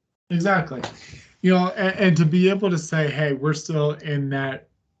 Exactly. And to be able to say, hey, we're still in that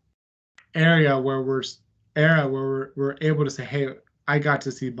area where we're able to say, hey, I got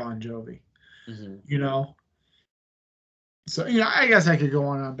to see Bon Jovi. Mm-hmm. So I guess I could go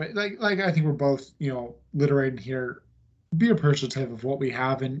on, but like I think we're both reiterating here, be appreciative of what we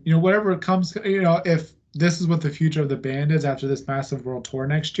have, and whatever it comes, if this is what the future of the band is after this massive world tour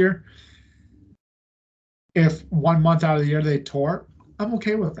next year, if 1 month out of the year they tour, I'm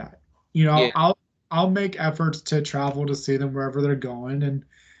okay with that. I'll make efforts to travel to see them wherever they're going, and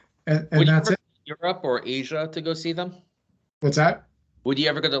that's it. Europe or Asia to go see them? What's that? Would you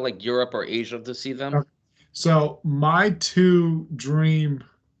ever go to like Europe or Asia to see them? Okay. So my 2 dream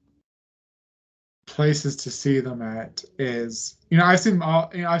places to see them at is, I've seen them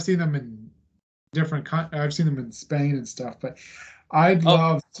all. I've seen them in different I've seen them in Spain and stuff, but I'd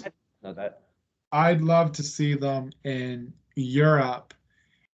love to see them in Europe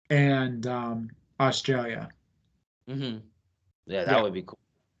and Australia. Mm-hmm. Yeah, that would be cool.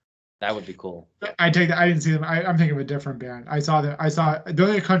 That would be cool. I take that. I didn't see them. I'm thinking of a different band. I saw the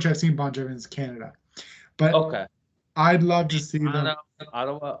only country I've seen Bon Jovi is Canada, but okay. I'd love to see them.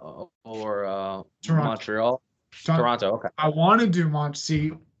 Ottawa or Toronto. Montreal. Toronto. Okay. I want to do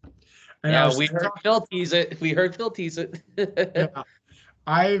Montreal. Yeah, we heard Phil tease it. Yeah.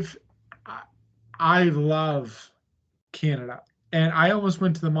 I love Canada, and I almost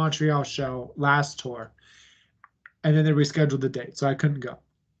went to the Montreal show last tour, and then they rescheduled the date, so I couldn't go.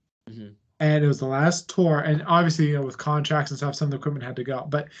 Mm-hmm. And it was the last tour, and obviously, with contracts and stuff, some of the equipment had to go.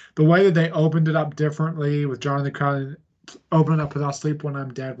 But the way that they opened it up differently with John in the crowd and opening up with "I'll Sleep When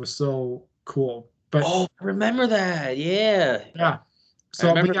I'm Dead" was so cool. But Oh, I remember that. Yeah. yeah, I so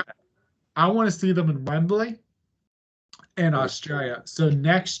but remember yeah, that. I want to see them in Wembley and Very Australia. So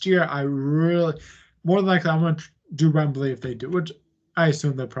next year, I really more than likely I'm going to do Wembley if they do, which I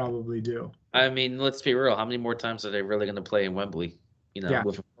assume they probably do. I mean, let's be real. How many more times are they really going to play in Wembley? Yeah,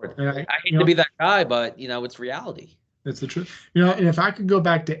 With Ford? and I hate to be that guy, but it's reality. that's the truth. And if I could go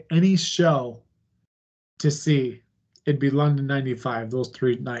back to any show to see, it'd be London '95. Those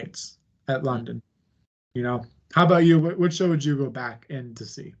 3 nights at Mm. London. You know, how about you? What show would you go back in to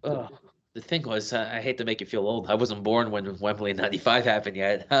see? Ugh. The thing was, I hate to make you feel old. I wasn't born when Wembley '95 happened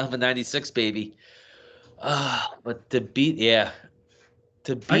yet. I'm a '96 baby. But to I be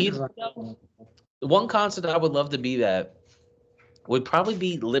the one concert I would love to be at would probably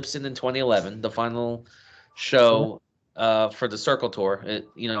be Lipson in 2011, the final sure. show for the Circle Tour,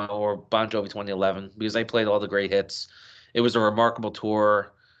 or Bon Jovi 2011, because they played all the great hits. It was a remarkable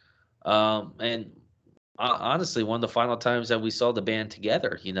tour, and honestly, one of the final times that we saw the band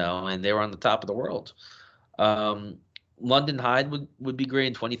together, and they were on the top of the world. Um, London Hyde would be great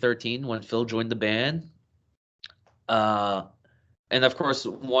in 2013 when Phil joined the band. Uh, and of course,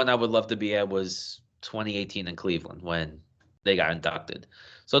 one I would love to be at was 2018 in Cleveland when they got inducted.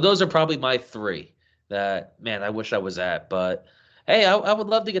 So those are probably my three that, man, I wish I was at. But hey, I would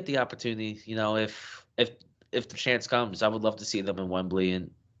love to get the opportunity. If the chance comes, I would love to see them in Wembley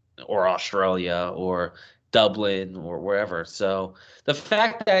or Australia or Dublin or wherever. So the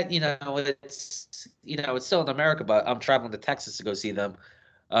fact that it's still in America, but I'm traveling to Texas to go see them.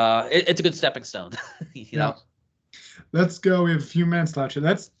 It's a good stepping stone. you Yeah. know. Let's go. We have a few minutes left here.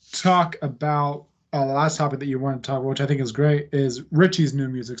 Let's talk about the last topic that you want to talk about, which I think is great, is Richie's new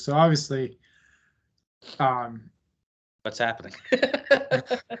music. So obviously, um, What's happening?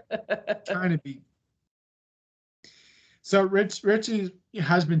 trying to be. So Richie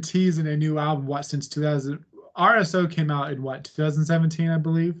has been teasing a new album what since 2000. RSO came out in what 2017, I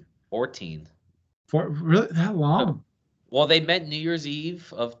believe. 14. For really that long? Well, they met New Year's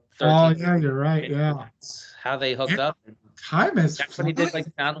Eve of Oh 13. yeah, you're right. Yeah, That's how they hooked yeah. up. Time is That's when he did flying.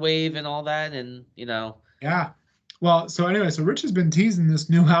 like Soundwave and all that, and. Yeah. Well, so anyway, so Rich has been teasing this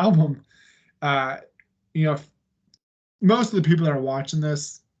new album. Uh, you know, most of the people that are watching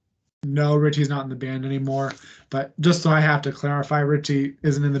this know Richie's not in the band anymore. But just so I have to clarify, Richie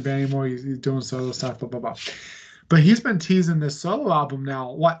isn't in the band anymore. He's doing solo stuff, blah, blah, blah. But he's been teasing this solo album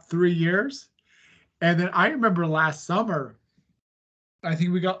now, what, 3 years? And then I remember last summer, I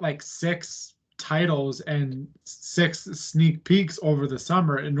think we got like 6 titles and 6 sneak peeks over the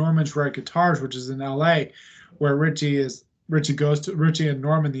summer in Norman's Rare Guitars, which is in LA, where Richie and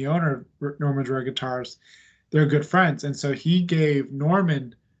Norman, the owner of Norman's Rare Guitars, they're good friends. And so he gave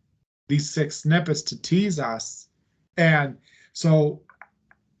Norman these 6 snippets to tease us. And so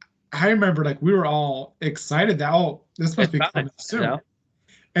I remember like we were all excited that, oh, this must It's be coming, coming soon.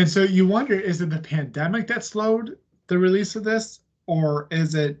 And so you wonder, is it the pandemic that slowed the release of this? Or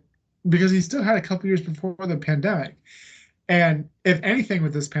is it because he still had a couple years before the pandemic? And if anything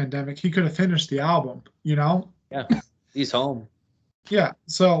with this pandemic, he could have finished the album, you know? Yeah. He's home. Yeah.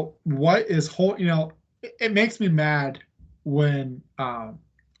 So what is it makes me mad when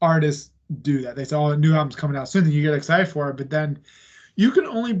artists do that. They say, oh, a new album's coming out soon, and you get excited for it, but then you can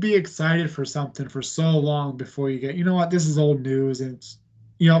only be excited for something for so long before you get, you know what, this is old news. And it's,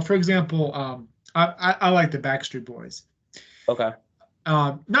 for example, I like the Backstreet Boys. Okay.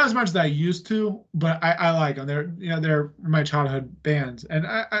 Not as much as I used to, but I like them. They're my childhood bands, and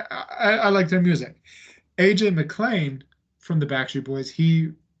I like their music. AJ McLean from the Backstreet Boys,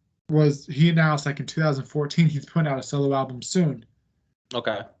 he announced like in 2014 he's putting out a solo album soon.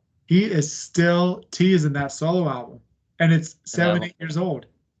 Okay. He is still teasing that solo album, and it's seven, No. 8 years old.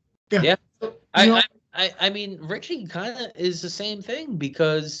 Yeah. Yeah. You know, I mean, Richie kind of is the same thing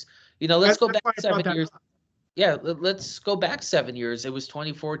because, let's go back why I brought 7 years. that up. Yeah, let's go back 7 years. It was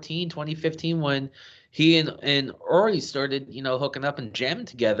 2014, 2015 when he and Ori started, hooking up and jamming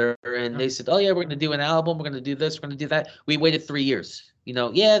together. And Yeah. they said, "Oh yeah, we're gonna do an album. We're gonna do this. We're gonna do that." We waited 3 years.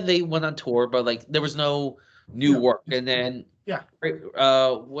 Yeah, they went on tour, but like there was no new work. And then, Yeah.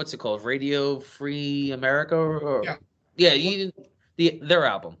 what's it called? Radio Free America, or Yeah. yeah, you their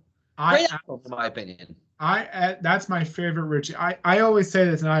album. I Great album, in my opinion. that's my favorite Richie. I always say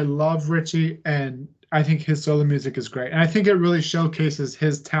this, and I love Richie, and I think his solo music is great, and I think it really showcases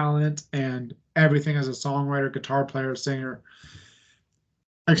his talent and everything as a songwriter, guitar player, singer.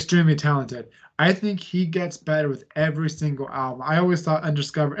 Extremely talented. I think he gets better with every single album. I always thought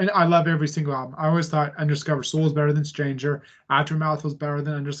Undiscovered, and I love every single album. I always thought Undiscovered Soul was better than Stranger. Aftermath was better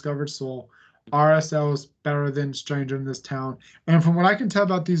than Undiscovered Soul. RSL's better than Stranger in This Town. And from what I can tell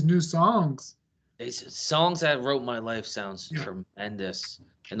about these new songs, It's songs that wrote my life sounds yeah, tremendous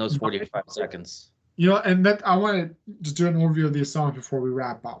in those 45 seconds. and that I want to just do an overview of these songs before we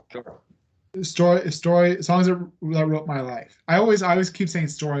wrap up. Sure. Story songs that wrote my life. I always keep saying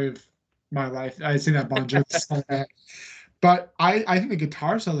story of my life. I sing that Bon Jovi song, but I think the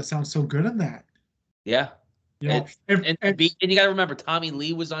guitar solo sounds so good in that. Yeah. You know, And you got to remember, Tommy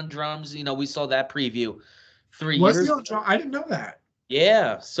Lee was on drums. We saw that preview 3 was years he on ago. drum? I didn't know that.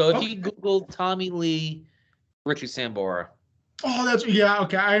 Yeah. So if Okay. you Google Tommy Lee, Richie Sambora, Oh, that's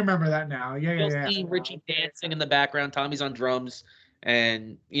okay. I remember that now. Yeah, you'll yeah, see yeah. Richie dancing in the background. Tommy's on drums,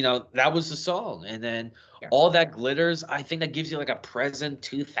 and that was the song. And then Yeah. all that glitters. I think that gives you like a present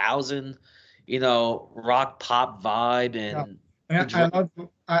 2000, rock pop vibe, Yeah. and the And drum.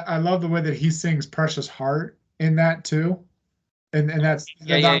 I love the way that he sings "Precious Heart" in that too, and that's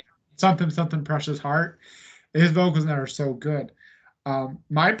Yeah. something Precious Heart. His vocals in that are so good.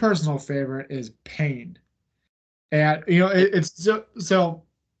 My personal favorite is Pain, and it's so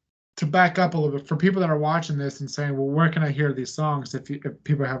to back up a little bit for people that are watching this and saying, well, where can I hear these songs if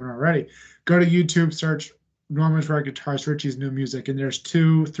people haven't already? Go to YouTube, search Norman's Rare Guitars, Richie's new music, and there's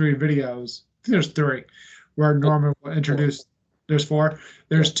 2, 3 videos. I think there's 3 where Norman will introduce. There's 4.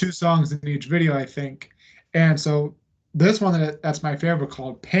 There's 2 songs in each video, I think. And so this one that's my favorite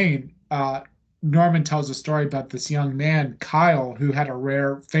called Pain. Norman tells a story about this young man, Kyle, who had a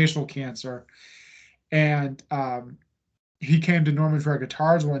rare facial cancer, and he came to Norman's Rare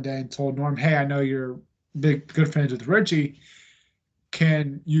Guitars one day and told Norm, "Hey, I know you're good friends with Richie.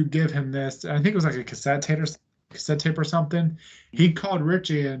 Can you give him this?" I think it was like a cassette tape or something. He called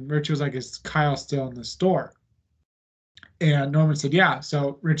Richie, and Richie was like, "Is Kyle still in the store?" And Norman said, "Yeah."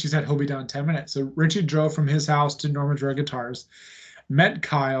 So Richie said he'll be down in 10 minutes. So Richie drove from his house to Norman's Rare Guitars, met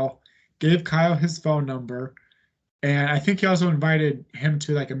Kyle, gave Kyle his phone number, and I think he also invited him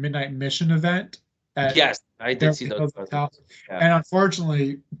to like a midnight mission event at Yes, I did see those. house. Yeah. And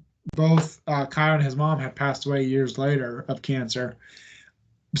unfortunately, both Kyle and his mom had passed away years later of cancer.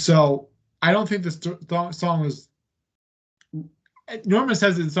 So I don't think this song was. Norman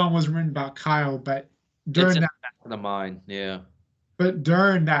says the song wasn't written about Kyle, but It's during in that, the back of the mind. Yeah.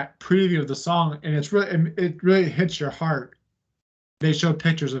 during that preview of the song, and it really hits your heart. They show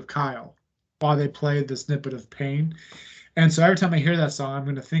pictures of Kyle while they played the snippet of Pain, and so every time I hear that song, I'm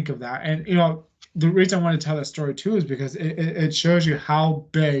going to think of that. And the reason I want to tell that story too is because it shows you how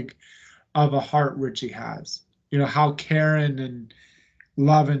big of a heart Richie has. How caring and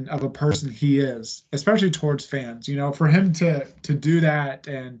loving of a person he is, especially towards fans. For him to do that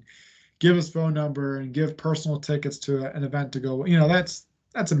and give his phone number and give personal tickets to an event to go,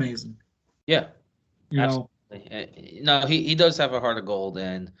 that's amazing. Yeah. You know, Absolutely. No, he does have a heart of gold,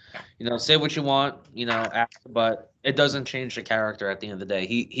 and say what you want, but it doesn't change the character at the end of the day.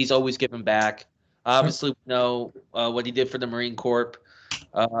 He's always giving back. Obviously, we know what he did for the Marine Corps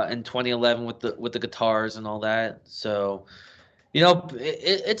in 2011 with the guitars and all that. So,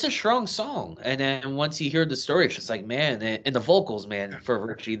 it's a strong song. And then once you hear the story, it's just like, man, and the vocals, man, for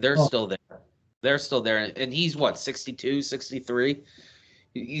Richie, they're oh, still there. They're still there, and he's what, 62, 63?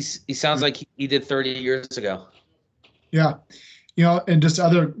 He sounds like he did 30 years ago. yeah. And just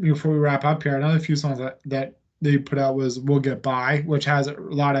other before we wrap up here, another few songs that they put out was "We'll Get By," which has a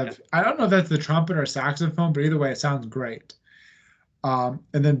lot of, I don't know if that's the trumpet or saxophone, but either way, it sounds great. And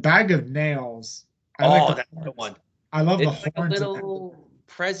then "Bag of Nails," I like Oh, the that's the horns. one. I love the It's like a horns in that. little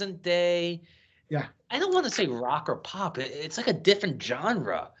present day. Yeah, I don't want to say rock or pop. It's like a different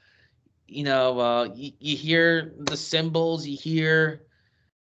genre. You hear the cymbals, you hear,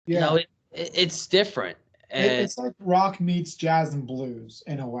 yeah. it's different. And It's like rock meets jazz and blues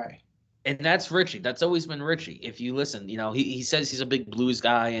in a way. that's Richie. That's always been Richie. If you listen, he says he's a big blues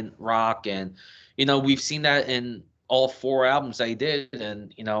guy and rock, and we've seen that in all 4 albums that he did.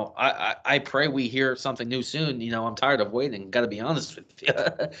 And I pray we hear something new soon. I'm tired of waiting. Got to be honest with you,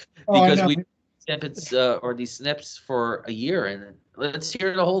 Oh, I because know. we snippets or these snips for a year, and let's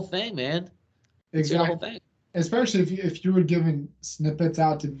hear the whole thing, man. Let's hear the whole Exactly. thing. Especially if you were giving snippets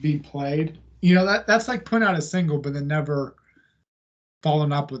out to be played. That's like putting out a single, but then never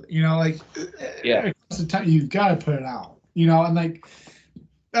following up with. Like Yeah. you've got to put it out. And like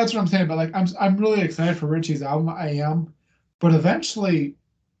that's what I'm saying. But like I'm really excited for Richie's album. I am, but eventually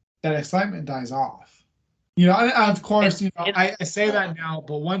that excitement dies off. And of course, I say that now,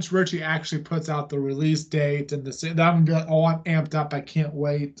 but once Richie actually puts out the release date and then I'm gonna be like, oh, I'm amped up. I can't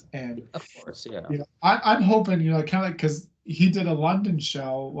wait. And Of course, yeah. I'm hoping, kind of like because he did a London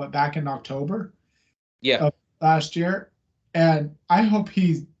show back in October Yeah. of last year, and I hope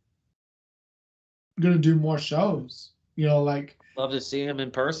gonna do more shows. Like Love to see him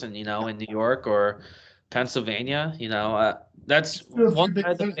in person, in New York or Pennsylvania. That's do a one few big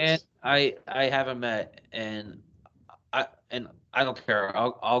side of the band cities. I haven't met, and I don't care.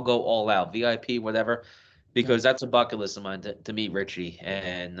 I'll go all out, VIP, whatever, Yeah. because that's a bucket list of mine to meet Richie,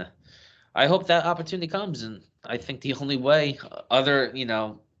 and I hope that opportunity comes. And I think the only way,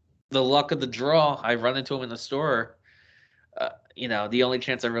 the luck of the draw, I run into him in the store. The only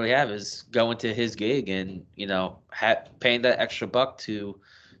chance I really have is going to his gig and paying that extra buck to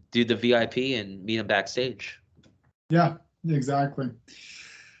do the VIP and meet him backstage. Yeah, exactly.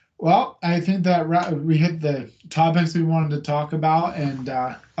 Well, I think that we hit the topics we wanted to talk about, and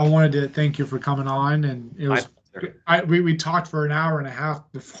I wanted to thank you for coming on. And it My was, pleasure. we talked for an hour and a half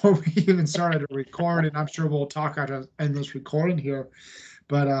before we even started to record, and I'm sure we'll talk out of in this recording here.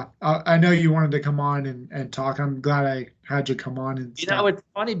 But I know you wanted to come on and talk. I'm glad I had you come on and stuff. It's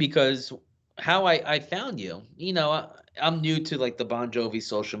funny because how I found you. I'm new to like the Bon Jovi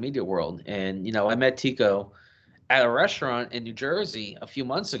social media world, and I met Tico at a restaurant in New Jersey a few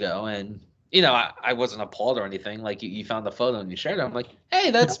months ago, and I wasn't appalled or anything. Like you found the photo and you shared it. I'm like, hey,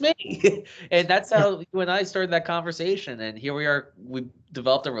 Yeah, that's me, and that's yeah, how you and I started that conversation. And here we are. We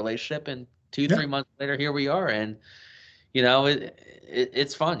developed a relationship, and two, yeah, 3 months later, here we are. And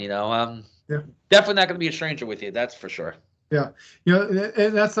it's fun. yeah. Definitely not going to be a stranger with you. That's for sure. Yeah,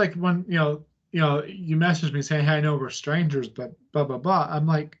 that's like when you message me saying, "Hey, I know we're strangers, but blah blah blah." I'm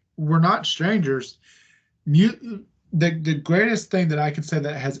like, we're not strangers. The greatest thing that I could say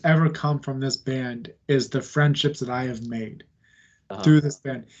that has ever come from this band is the friendships that I have made Uh-huh. through this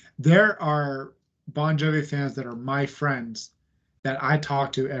band. There are Bon Jovi fans that are my friends that I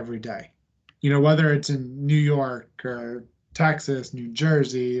talk to every day. Whether it's in New York or Texas, New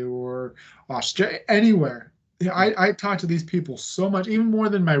Jersey, or Australia, anywhere. Yeah, I talk to these people so much, even more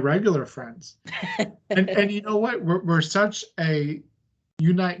than my regular friends. And you know what? We're such a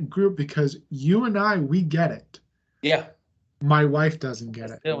unite group because you and I, we get it. Yeah. My wife doesn't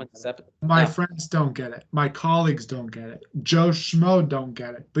get it. Still in seven. My No. friends don't get it. My colleagues don't get it. Joe Schmo don't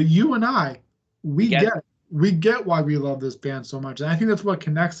get it. But you and I, We we get get it. We get why we love this band so much. And I think that's what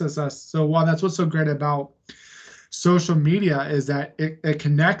connects us so well. That's what's so great about social media is that it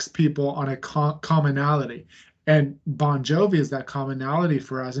connects people on a commonality. And Bon Jovi is that commonality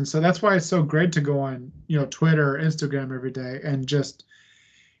for us. And so that's why it's so great to go on, Twitter or Instagram every day and just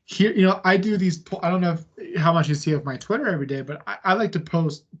here, I do these. I don't know how much you see of my Twitter every day, but I like to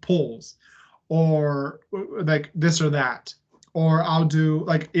post polls or like this or that, or I'll do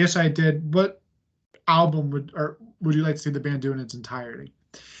like yes, I did. What album would you like to see the band do in its entirety?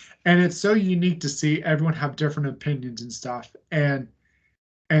 And it's so unique to see everyone have different opinions and stuff, and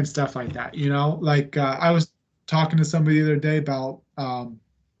stuff like that. Like I was talking to somebody the other day about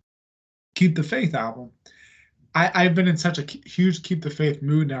Keep the Faith album. I've been in such a huge keep the faith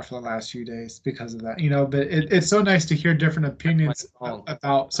mood now for the last few days because of that, but it's so nice to hear different My opinions phone.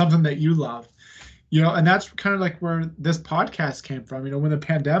 about something that you love, and that's kind of like where this podcast came from. When the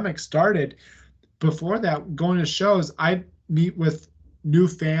pandemic started, before that, going to shows, I meet with new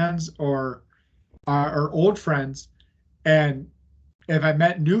fans or old friends, and if I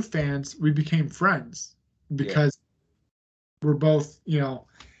met new fans, we became friends Yeah. because we're both,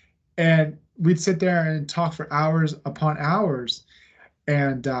 and we'd sit there and talk for hours upon hours.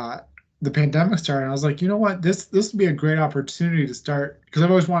 And the pandemic started, and I was like, you know what, this would be a great opportunity to start because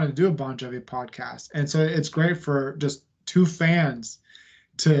I've always wanted to do a Bon Jovi podcast, and so it's great for just two fans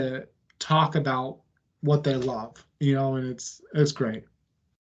to talk about what they love, and it's great.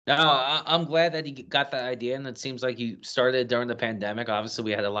 No, I'm glad that he got that idea, and it seems like you started during the pandemic. Obviously,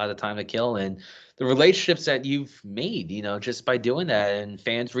 we had a lot of time to kill, and the relationships that you've made, just by doing that, and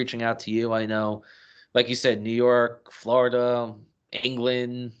fans reaching out to you. I know, like you said, New York, Florida,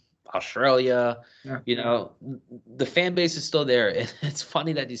 England, Australia. Yeah, The fan base is still there. And it's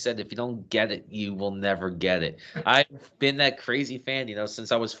funny that you said if you don't get it, you will never get it. I've been that crazy fan,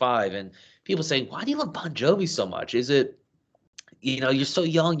 since I was 5, and people say, "Why do you love Bon Jovi so much? Is it?" You're so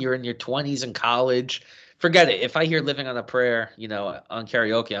young, you're in your 20s in college. Forget it. If I hear Living on a Prayer, on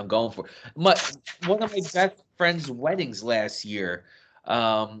karaoke, I'm going for it. One of my best friend's weddings last year.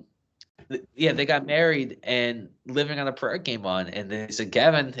 Um, yeah, they got married and Living on a Prayer came on, and they said,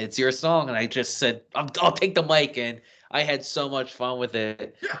 Kevin, it's your song. And I just said, I'll take the mic. And I had so much fun with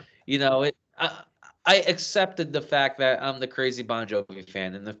it. yeah, I accepted the fact that I'm the crazy Bon Jovi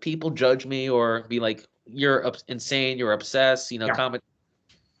fan. And if people judge me or be like, you're insane, you're obsessed, yeah. comment,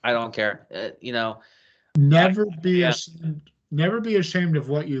 I don't care. Happy, Never be yeah, ashamed. Never be ashamed of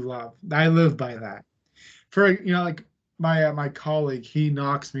what you love. I live by that. For like my colleague, he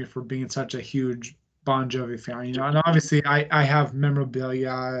knocks me for being such a huge Bon Jovi fan, you know, and obviously I have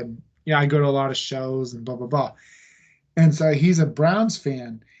memorabilia and yeah, I go to a lot of shows and blah blah blah. And so he's a Browns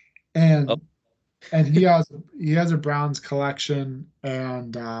fan, Oh, and he has a Browns collection,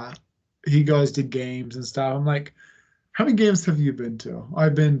 and he goes to games and stuff. I'm like, how many games have you been to?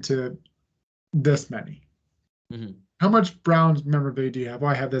 I've been to this many. mhm. How much Browns memorabilia do you have? Oh,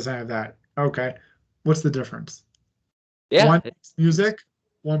 I have this, I have that. Okay. What's the difference? Yeah, One plays music,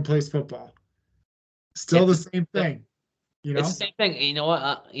 one plays football. Still it's the the same same thing, you It's the know? same thing. You know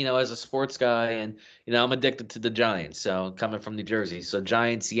what? As a sports guy, and I'm addicted to the Giants. So coming from New Jersey, so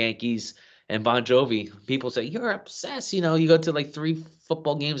Giants, Yankees, and Bon Jovi. People say you're obsessed. You go to like 3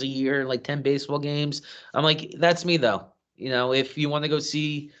 football games a year, like 10 baseball games. I'm like, that's me though. If you want to go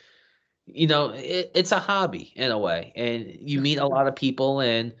see, it's a hobby in a way, and you Yeah. meet a lot of people,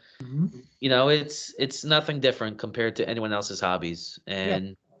 and Mhm. it's nothing different compared to anyone else's hobbies. Yeah,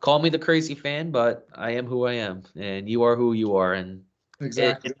 And call me the crazy fan, but I am who I am, and you are who you are, and it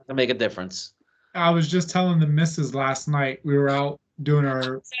exactly. doesn't make a difference. I was just telling the missus last night, we were out doing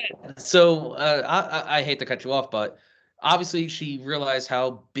our, So I hate to cut you off, but obviously she realized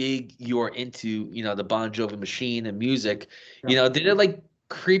how big you're into, the Bon Jovi machine and music. yeah, Did it like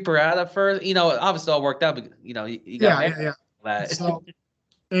creep her out at first? Obviously all worked out, but you got yeah, married. yeah, yeah. That. So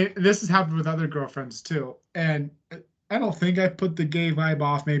this has happened with other girlfriends too. And I don't think I put the gay vibe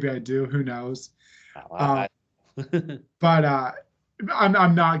off. Maybe I do. Who knows? Uh, I- but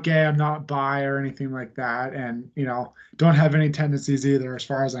I'm not gay. I'm not bi or anything like that. And don't have any tendencies either, as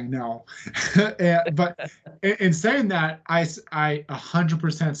far as I know. But in saying that, I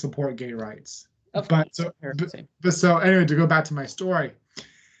 100% support gay rights. of But course. so but, Same. but so anyway, to go back to my story,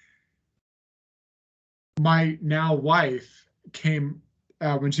 my now wife came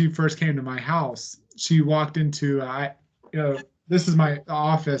when she first came to my house. She walked into this is my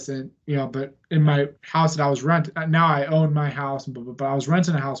office, and but in my house that I was renting, now I own my house, but I was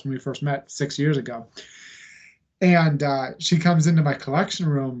renting a house when we first met 6 years ago. And she comes into my collection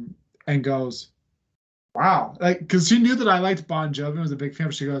room and goes, "Wow!" Like, because she knew that I liked Bon Jovi and was a big fan.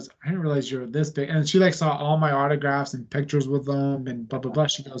 But she goes, "I didn't realize you were this big." And she like saw all my autographs and pictures with them and blah blah blah.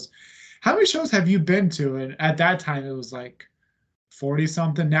 She goes, "How many shows have you been to?" And at that time, it was like 40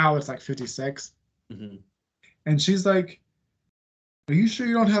 something. Now it's like 56. Mhm. And she's like, "Are you sure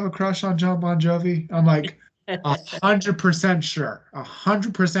you don't have a crush on John Bon Jovi?" I'm like, 100% sure,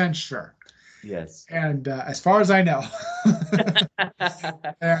 100% sure. Yes. And as far as I know,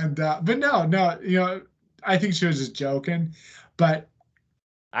 and but no, no, I think she was just joking. But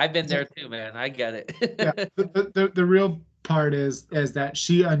I've been the, there too, man. I get yeah, it. the real part is that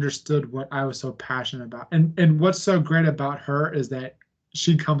she understood what I was so passionate about. And what's so great about her is that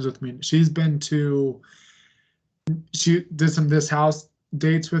she comes with me. She did some This House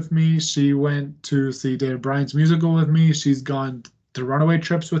dates with me. She went to see David Bryan's musical with me. She's gone to runaway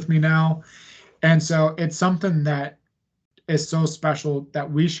trips with me now. And so it's something that is so special that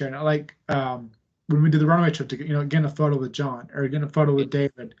we share. Like when we did the runaway trip to getting a photo with John or getting a photo with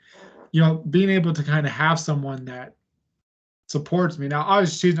David, being able to kind of have someone that supports me. Now,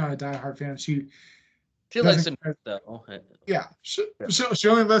 obviously, she's not a diehard fan. She She likes doesn't. him though. Yeah, Yeah. she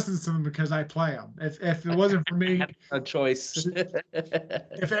only listens to them because I play them. If it wasn't for me, No choice. she,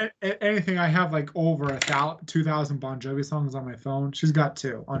 if anything, I have like over 2,000 Bon Jovi songs on my phone. She's got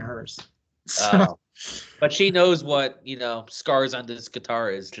two on hers. So Oh, but she knows what, scars on this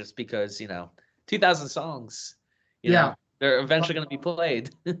guitar is just because, 2000 songs, yeah, they're eventually going to be played.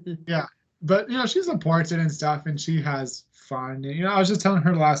 yeah, but she supports it and stuff, and she has fun. I was just telling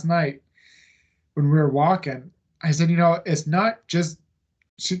her last night when we were walking. I said, it's not just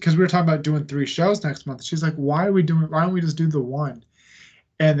because we were talking about doing 3 shows next month. She's like, why don't we just do the one?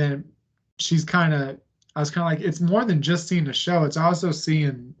 And then I was kind of like, it's more than just seeing a show. It's also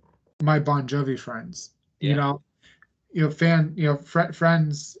seeing my Bon Jovi friends, Yeah.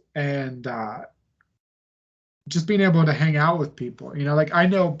 friends, and just being able to hang out with people. Like I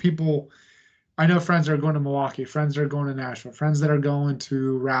know friends that are going to Milwaukee, friends that are going to Nashville, friends that are going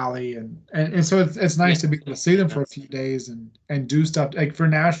to Raleigh, and so it's Yeah. nice to be able to see them for a few days and do stuff. Like for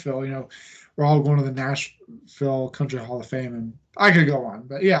Nashville, we're all going to the Nashville Country Hall of Fame, and I could go on,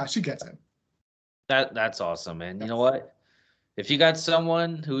 but yeah, she gets it. That's awesome, man. Yeah, You know what? If you got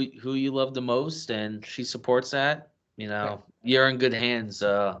someone who you love the most and she supports that, yeah, you're in good hands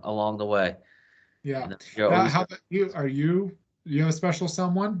along the way. yeah. You're Now, always how gonna. about you? Do you have a special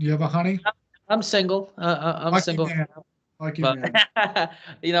someone? Do you have a honey? I'm single. I'm Lucky single. man. Lucky But man.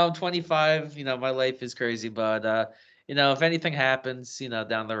 I'm 25. My life is crazy, but if anything happens,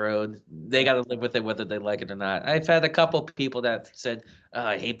 down the road, they got to live with it whether they like it or not. I've had a couple people that said,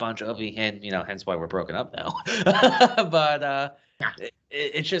 I hate Bon Jovi, and hence why we're broken up now. But Yeah.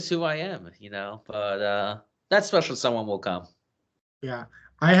 it's just who I am, But that special someone will come. Yeah.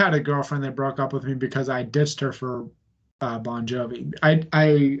 I had a girlfriend that broke up with me because I ditched her for Bon Jovi.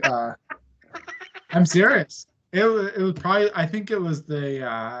 I'm serious. It was probably, I think it was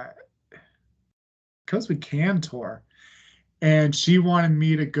the Because We Can tour, and she wanted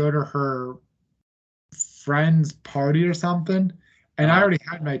me to go to her friend's party or something, and I already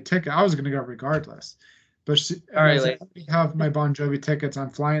had my ticket. I was going to go regardless, but All I right, said, I already have my Bon Jovi tickets. I'm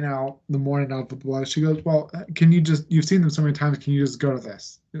flying out the morning of the blood. She goes, well, can you just, you've seen them so many times, can you just go to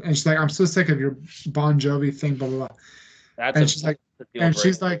this? And she's like, I'm so sick of your Bon Jovi thing, blah blah blah. And she's like,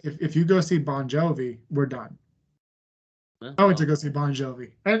 if you go see Bon Jovi, we're done. I went to go see Bon Jovi,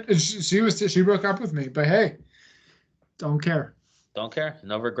 and she broke up with me, but hey, don't care. Don't care.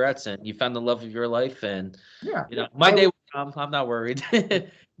 No regrets. And you found the love of your life. And, Yeah, my day will come. I'm not worried.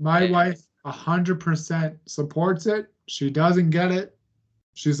 my wife 100% supports it. She doesn't get it.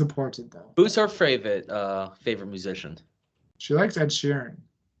 She supports it though. Who's her favorite musician? She likes Ed Sheeran.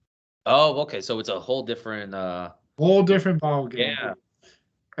 Oh, okay. So it's a whole different ball game. Yeah.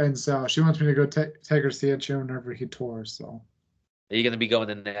 And so she wants me to go take her to see Ed Sheeran whenever he tours. So. Are you going to be going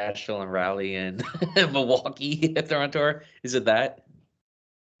to Nashville and Raleigh and Milwaukee if they're on tour? Is it that?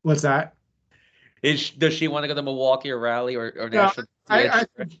 What's that? Does she want to go to Milwaukee or Raleigh or Nashville?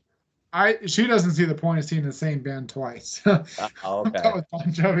 She doesn't see the point of seeing the same band twice. Okay. With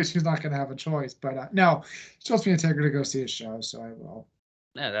Bon Jovi, she's not going to have a choice. But no, she wants me to take her to go see a show, so I will.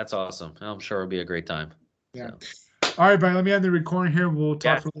 Yeah, that's awesome. I'm sure it'll be a great time. Yeah. So. All right, buddy. Let me end the recording here. We'll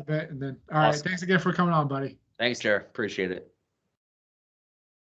talk for a little bit, and then. All right. Thanks again for coming on, buddy. Thanks, Jared. Appreciate it.